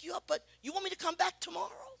to pick you up, but you want me to come back tomorrow?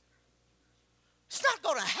 It's not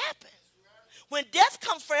going to happen. When death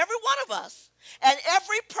comes for every one of us, and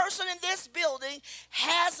every person in this building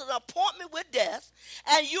has an appointment with death,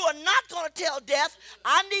 and you are not going to tell death,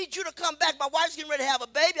 I need you to come back. My wife's getting ready to have a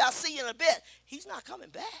baby. I'll see you in a bit. He's not coming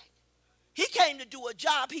back. He came to do a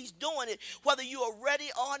job. He's doing it whether you are ready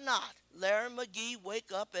or not. Larry McGee,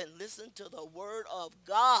 wake up and listen to the word of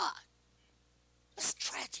God. That's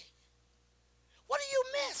tragic. What do you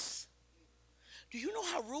miss? Do you know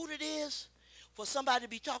how rude it is for somebody to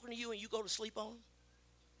be talking to you and you go to sleep on them?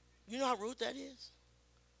 You know how rude that is?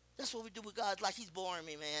 That's what we do with God. It's like he's boring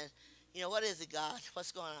me, man. What is it, God?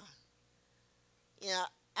 What's going on?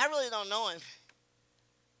 I really don't know him.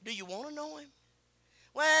 Do you want to know him?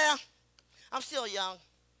 Well, I'm still young.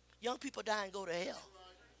 Young people die and go to hell.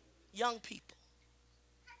 Young people.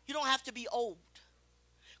 You don't have to be old.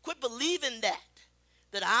 Quit believing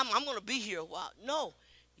that I'm going to be here a while. No,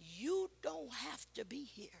 you don't have to be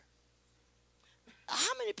here.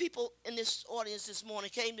 How many people in this audience this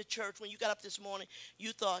morning came to church when you got up this morning,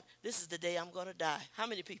 you thought, this is the day I'm going to die? How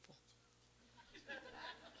many people?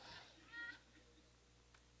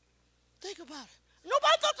 Think about it.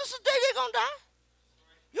 Nobody thought this is the day they're going to die.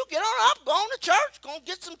 You get on up, go on to church, go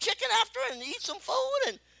get some chicken after and eat some food.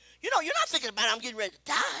 And, you're not thinking about it, I'm getting ready to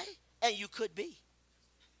die. And you could be.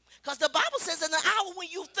 Because the Bible says in the hour when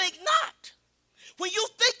you think not, when you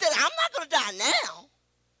think that I'm not going to die now,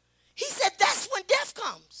 he said that's when death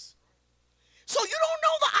comes. So you don't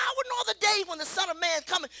know the hour nor the day when the Son of Man is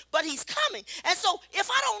coming, but he's coming. And so if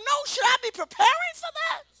I don't know, should I be preparing for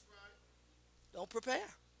that? Don't prepare.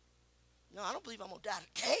 No, I don't believe I'm going to die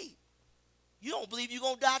today. You don't believe you're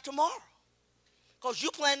going to die tomorrow. Because you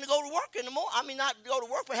plan to go to work in the morning. Not go to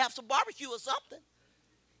work, but have some barbecue or something.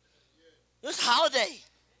 It's holiday.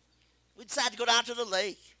 We decide to go down to the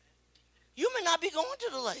lake. You may not be going to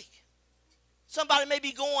the lake. Somebody may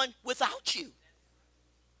be going without you.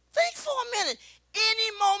 Think for a minute.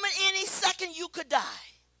 Any moment, any second, you could die.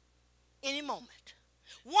 Any moment.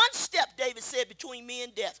 One step, David said, between me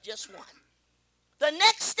and death, just one. The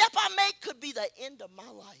next step I make could be the end of my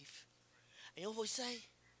life. And you always say,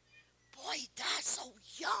 boy, he died so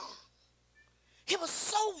young. He was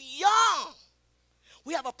so young.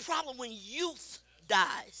 We have a problem when youth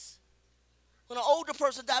dies. When an older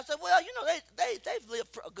person dies, say, well, you know, they've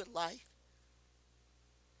lived for a good life.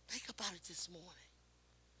 Think about it this morning.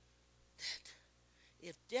 That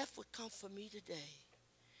if death would come for me today,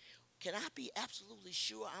 can I be absolutely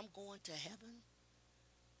sure I'm going to heaven?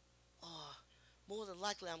 Or more than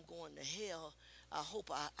likely I'm going to hell. I hope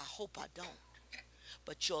I don't.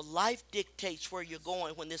 But your life dictates where you're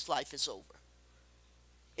going when this life is over.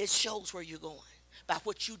 It shows where you're going by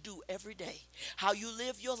what you do every day. How you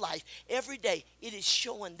live your life every day. It is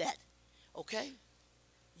showing that. Okay?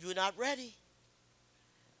 You're not ready.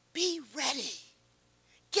 Be ready.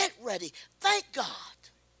 Get ready. Thank God.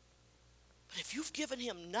 But if you've given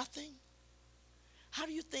him nothing, how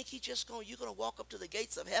do you think you're going to walk up to the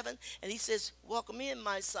gates of heaven and he says, welcome in,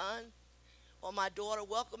 my son, or my daughter,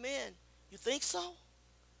 welcome in. You think so?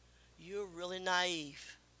 You're really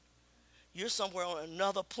naive. You're somewhere on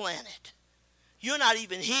another planet. You're not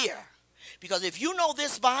even here. Because if you know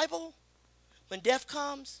this Bible, when death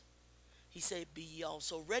comes, he said, be ye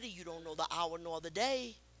also ready. You don't know the hour nor the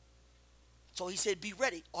day. So he said, be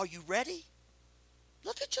ready. Are you ready?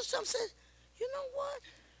 Look at yourself and say, you know what?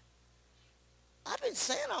 I've been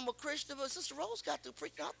saying I'm a Christian, but Sister Rose got to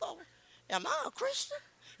preach. I thought, am I a Christian?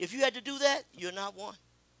 If you had to do that, you're not one.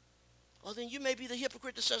 Well, then you may be the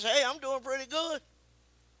hypocrite that says, hey, I'm doing pretty good.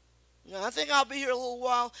 No, I think I'll be here a little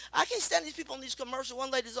while. I can't stand these people on these commercials.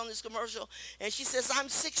 One lady's on this commercial, and she says, I'm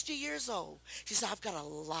 60 years old. She said, I've got a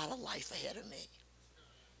lot of life ahead of me.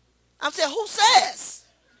 I'm saying, who says?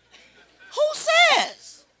 Who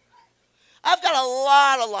says? I've got a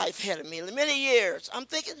lot of life ahead of me, many years. I'm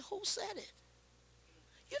thinking, who said it?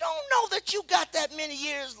 You don't know that you got that many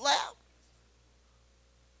years left.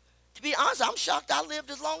 To be honest, I'm shocked I lived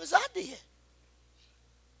as long as I did.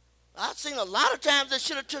 I've seen a lot of times that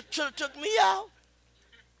should have took me out.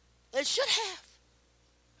 It should have.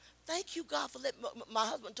 Thank you, God, for letting my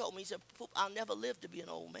husband told me, he said, I'll never live to be an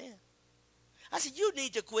old man. I said, you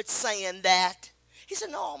need to quit saying that. He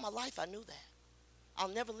said, no, all my life I knew that. I'll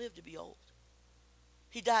never live to be old.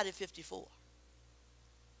 He died at 54.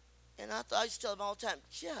 And I used to tell him all the time,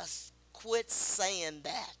 just quit saying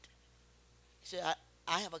that. He said,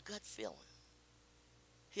 I have a gut feeling.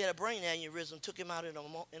 He had a brain aneurysm, took him out in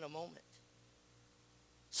a moment.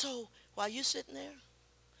 So while you're sitting there,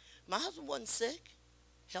 my husband wasn't sick,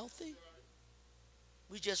 healthy.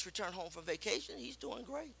 We just returned home from vacation. He's doing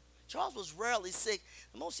great. Charles was rarely sick.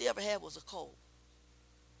 The most he ever had was a cold.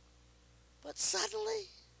 But suddenly,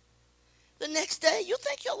 the next day, you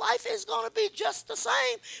think your life is going to be just the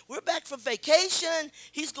same. We're back from vacation.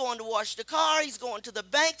 He's going to wash the car. He's going to the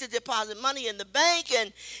bank to deposit money in the bank.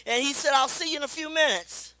 And he said, I'll see you in a few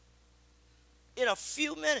minutes. In a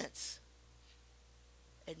few minutes.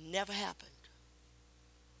 It never happened.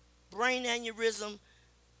 Brain aneurysm,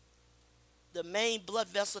 the main blood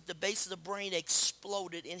vessel at the base of the brain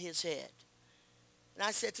exploded in his head. And I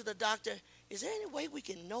said to the doctor, is there any way we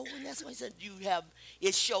can know when that's when? He said,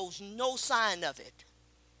 it shows no sign of it.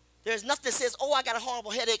 There's nothing that says, oh, I got a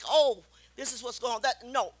horrible headache. Oh, this is what's going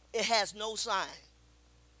on. No, it has no sign.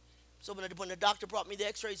 So when the doctor brought me the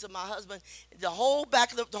x-rays of my husband, the whole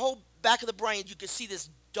back of the brain, you could see this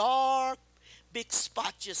dark, big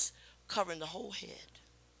spot just covering the whole head.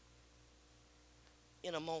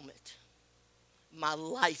 In a moment, my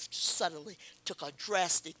life suddenly took a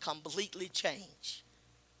drastic, completely change.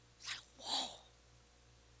 Whoa.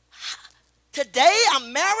 Today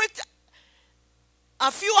I'm married.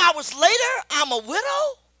 A few hours later, I'm a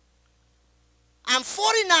widow. I'm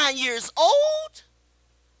 49 years old.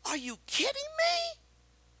 Are you kidding me?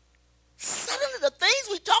 Suddenly the things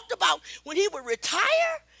we talked about when he would retire,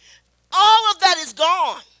 all of that is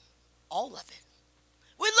gone. All of it.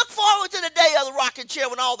 We look forward to the day of the rocking chair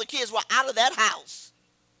when all the kids were out of that house.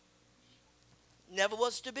 Never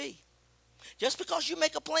was to be. Just because you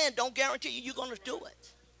make a plan, don't guarantee you're going to do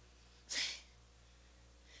it.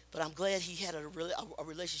 But I'm glad he had a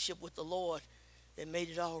relationship with the Lord that made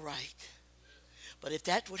it all right. But if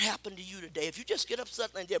that would happen to you today, if you just get up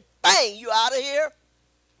suddenly and then bang, you out of here,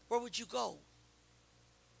 where would you go?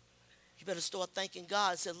 You better start thanking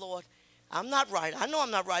God and say, Lord, I'm not right. I know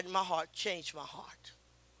I'm not right in my heart. Change my heart.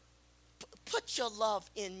 Put your love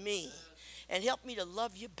in me and help me to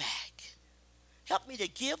love you back. Help me to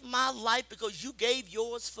give my life because you gave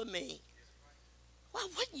yours for me. Why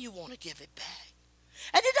wouldn't you want to give it back?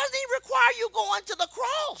 And it doesn't even require you going to the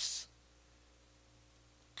cross.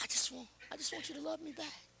 I just want you to love me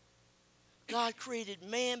back. God created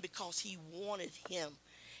man because he wanted him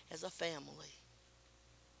as a family.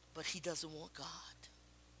 But he doesn't want God.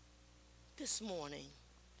 This morning,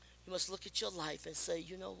 you must look at your life and say,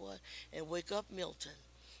 you know what? And wake up, Milton.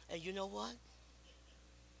 And you know what?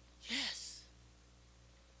 Yes.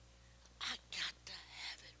 I got to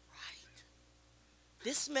have it right.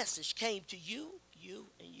 This message came to you,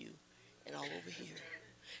 and all over here.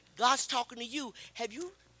 God's talking to you.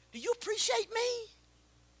 Do you appreciate me?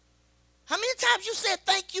 How many times you said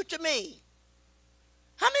thank you to me?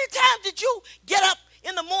 How many times did you get up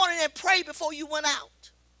in the morning and pray before you went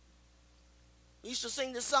out? We used to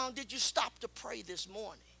sing this song, did you stop to pray this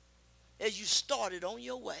morning as you started on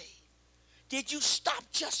your way? Did you stop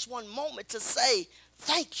just one moment to say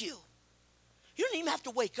thank you? You don't even have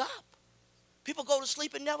to wake up. People go to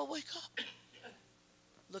sleep and never wake up.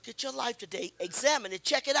 Look at your life today. Examine it.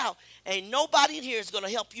 Check it out. Ain't nobody in here is going to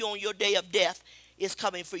help you on your day of death. It's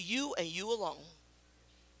coming for you and you alone.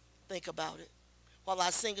 Think about it. While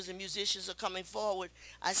our singers and musicians are coming forward,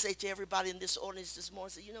 I say to everybody in this audience this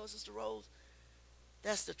morning, say, you know, Sister Rose,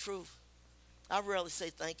 that's the truth. I rarely say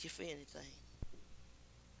thank you for anything.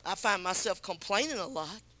 I find myself complaining a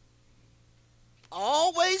lot.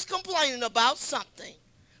 Always complaining about something,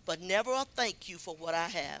 but never a thank you for what I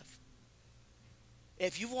have.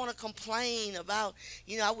 If you want to complain about,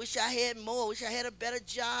 you know, I wish I had more, I wish I had a better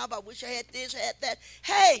job, I wish I had this, had that.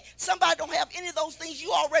 Hey, somebody don't have any of those things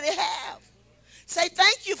you already have. Say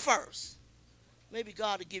thank you first. Maybe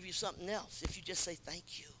God will give you something else if you just say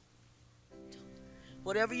thank you.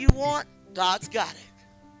 Whatever you want, God's got it.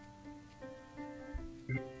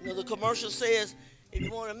 You know, the commercial says, if you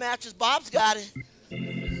want a mattress, Bob's got it.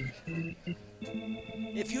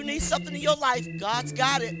 If you need something in your life, God's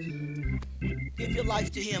got it. Give your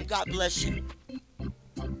life to him. God bless you.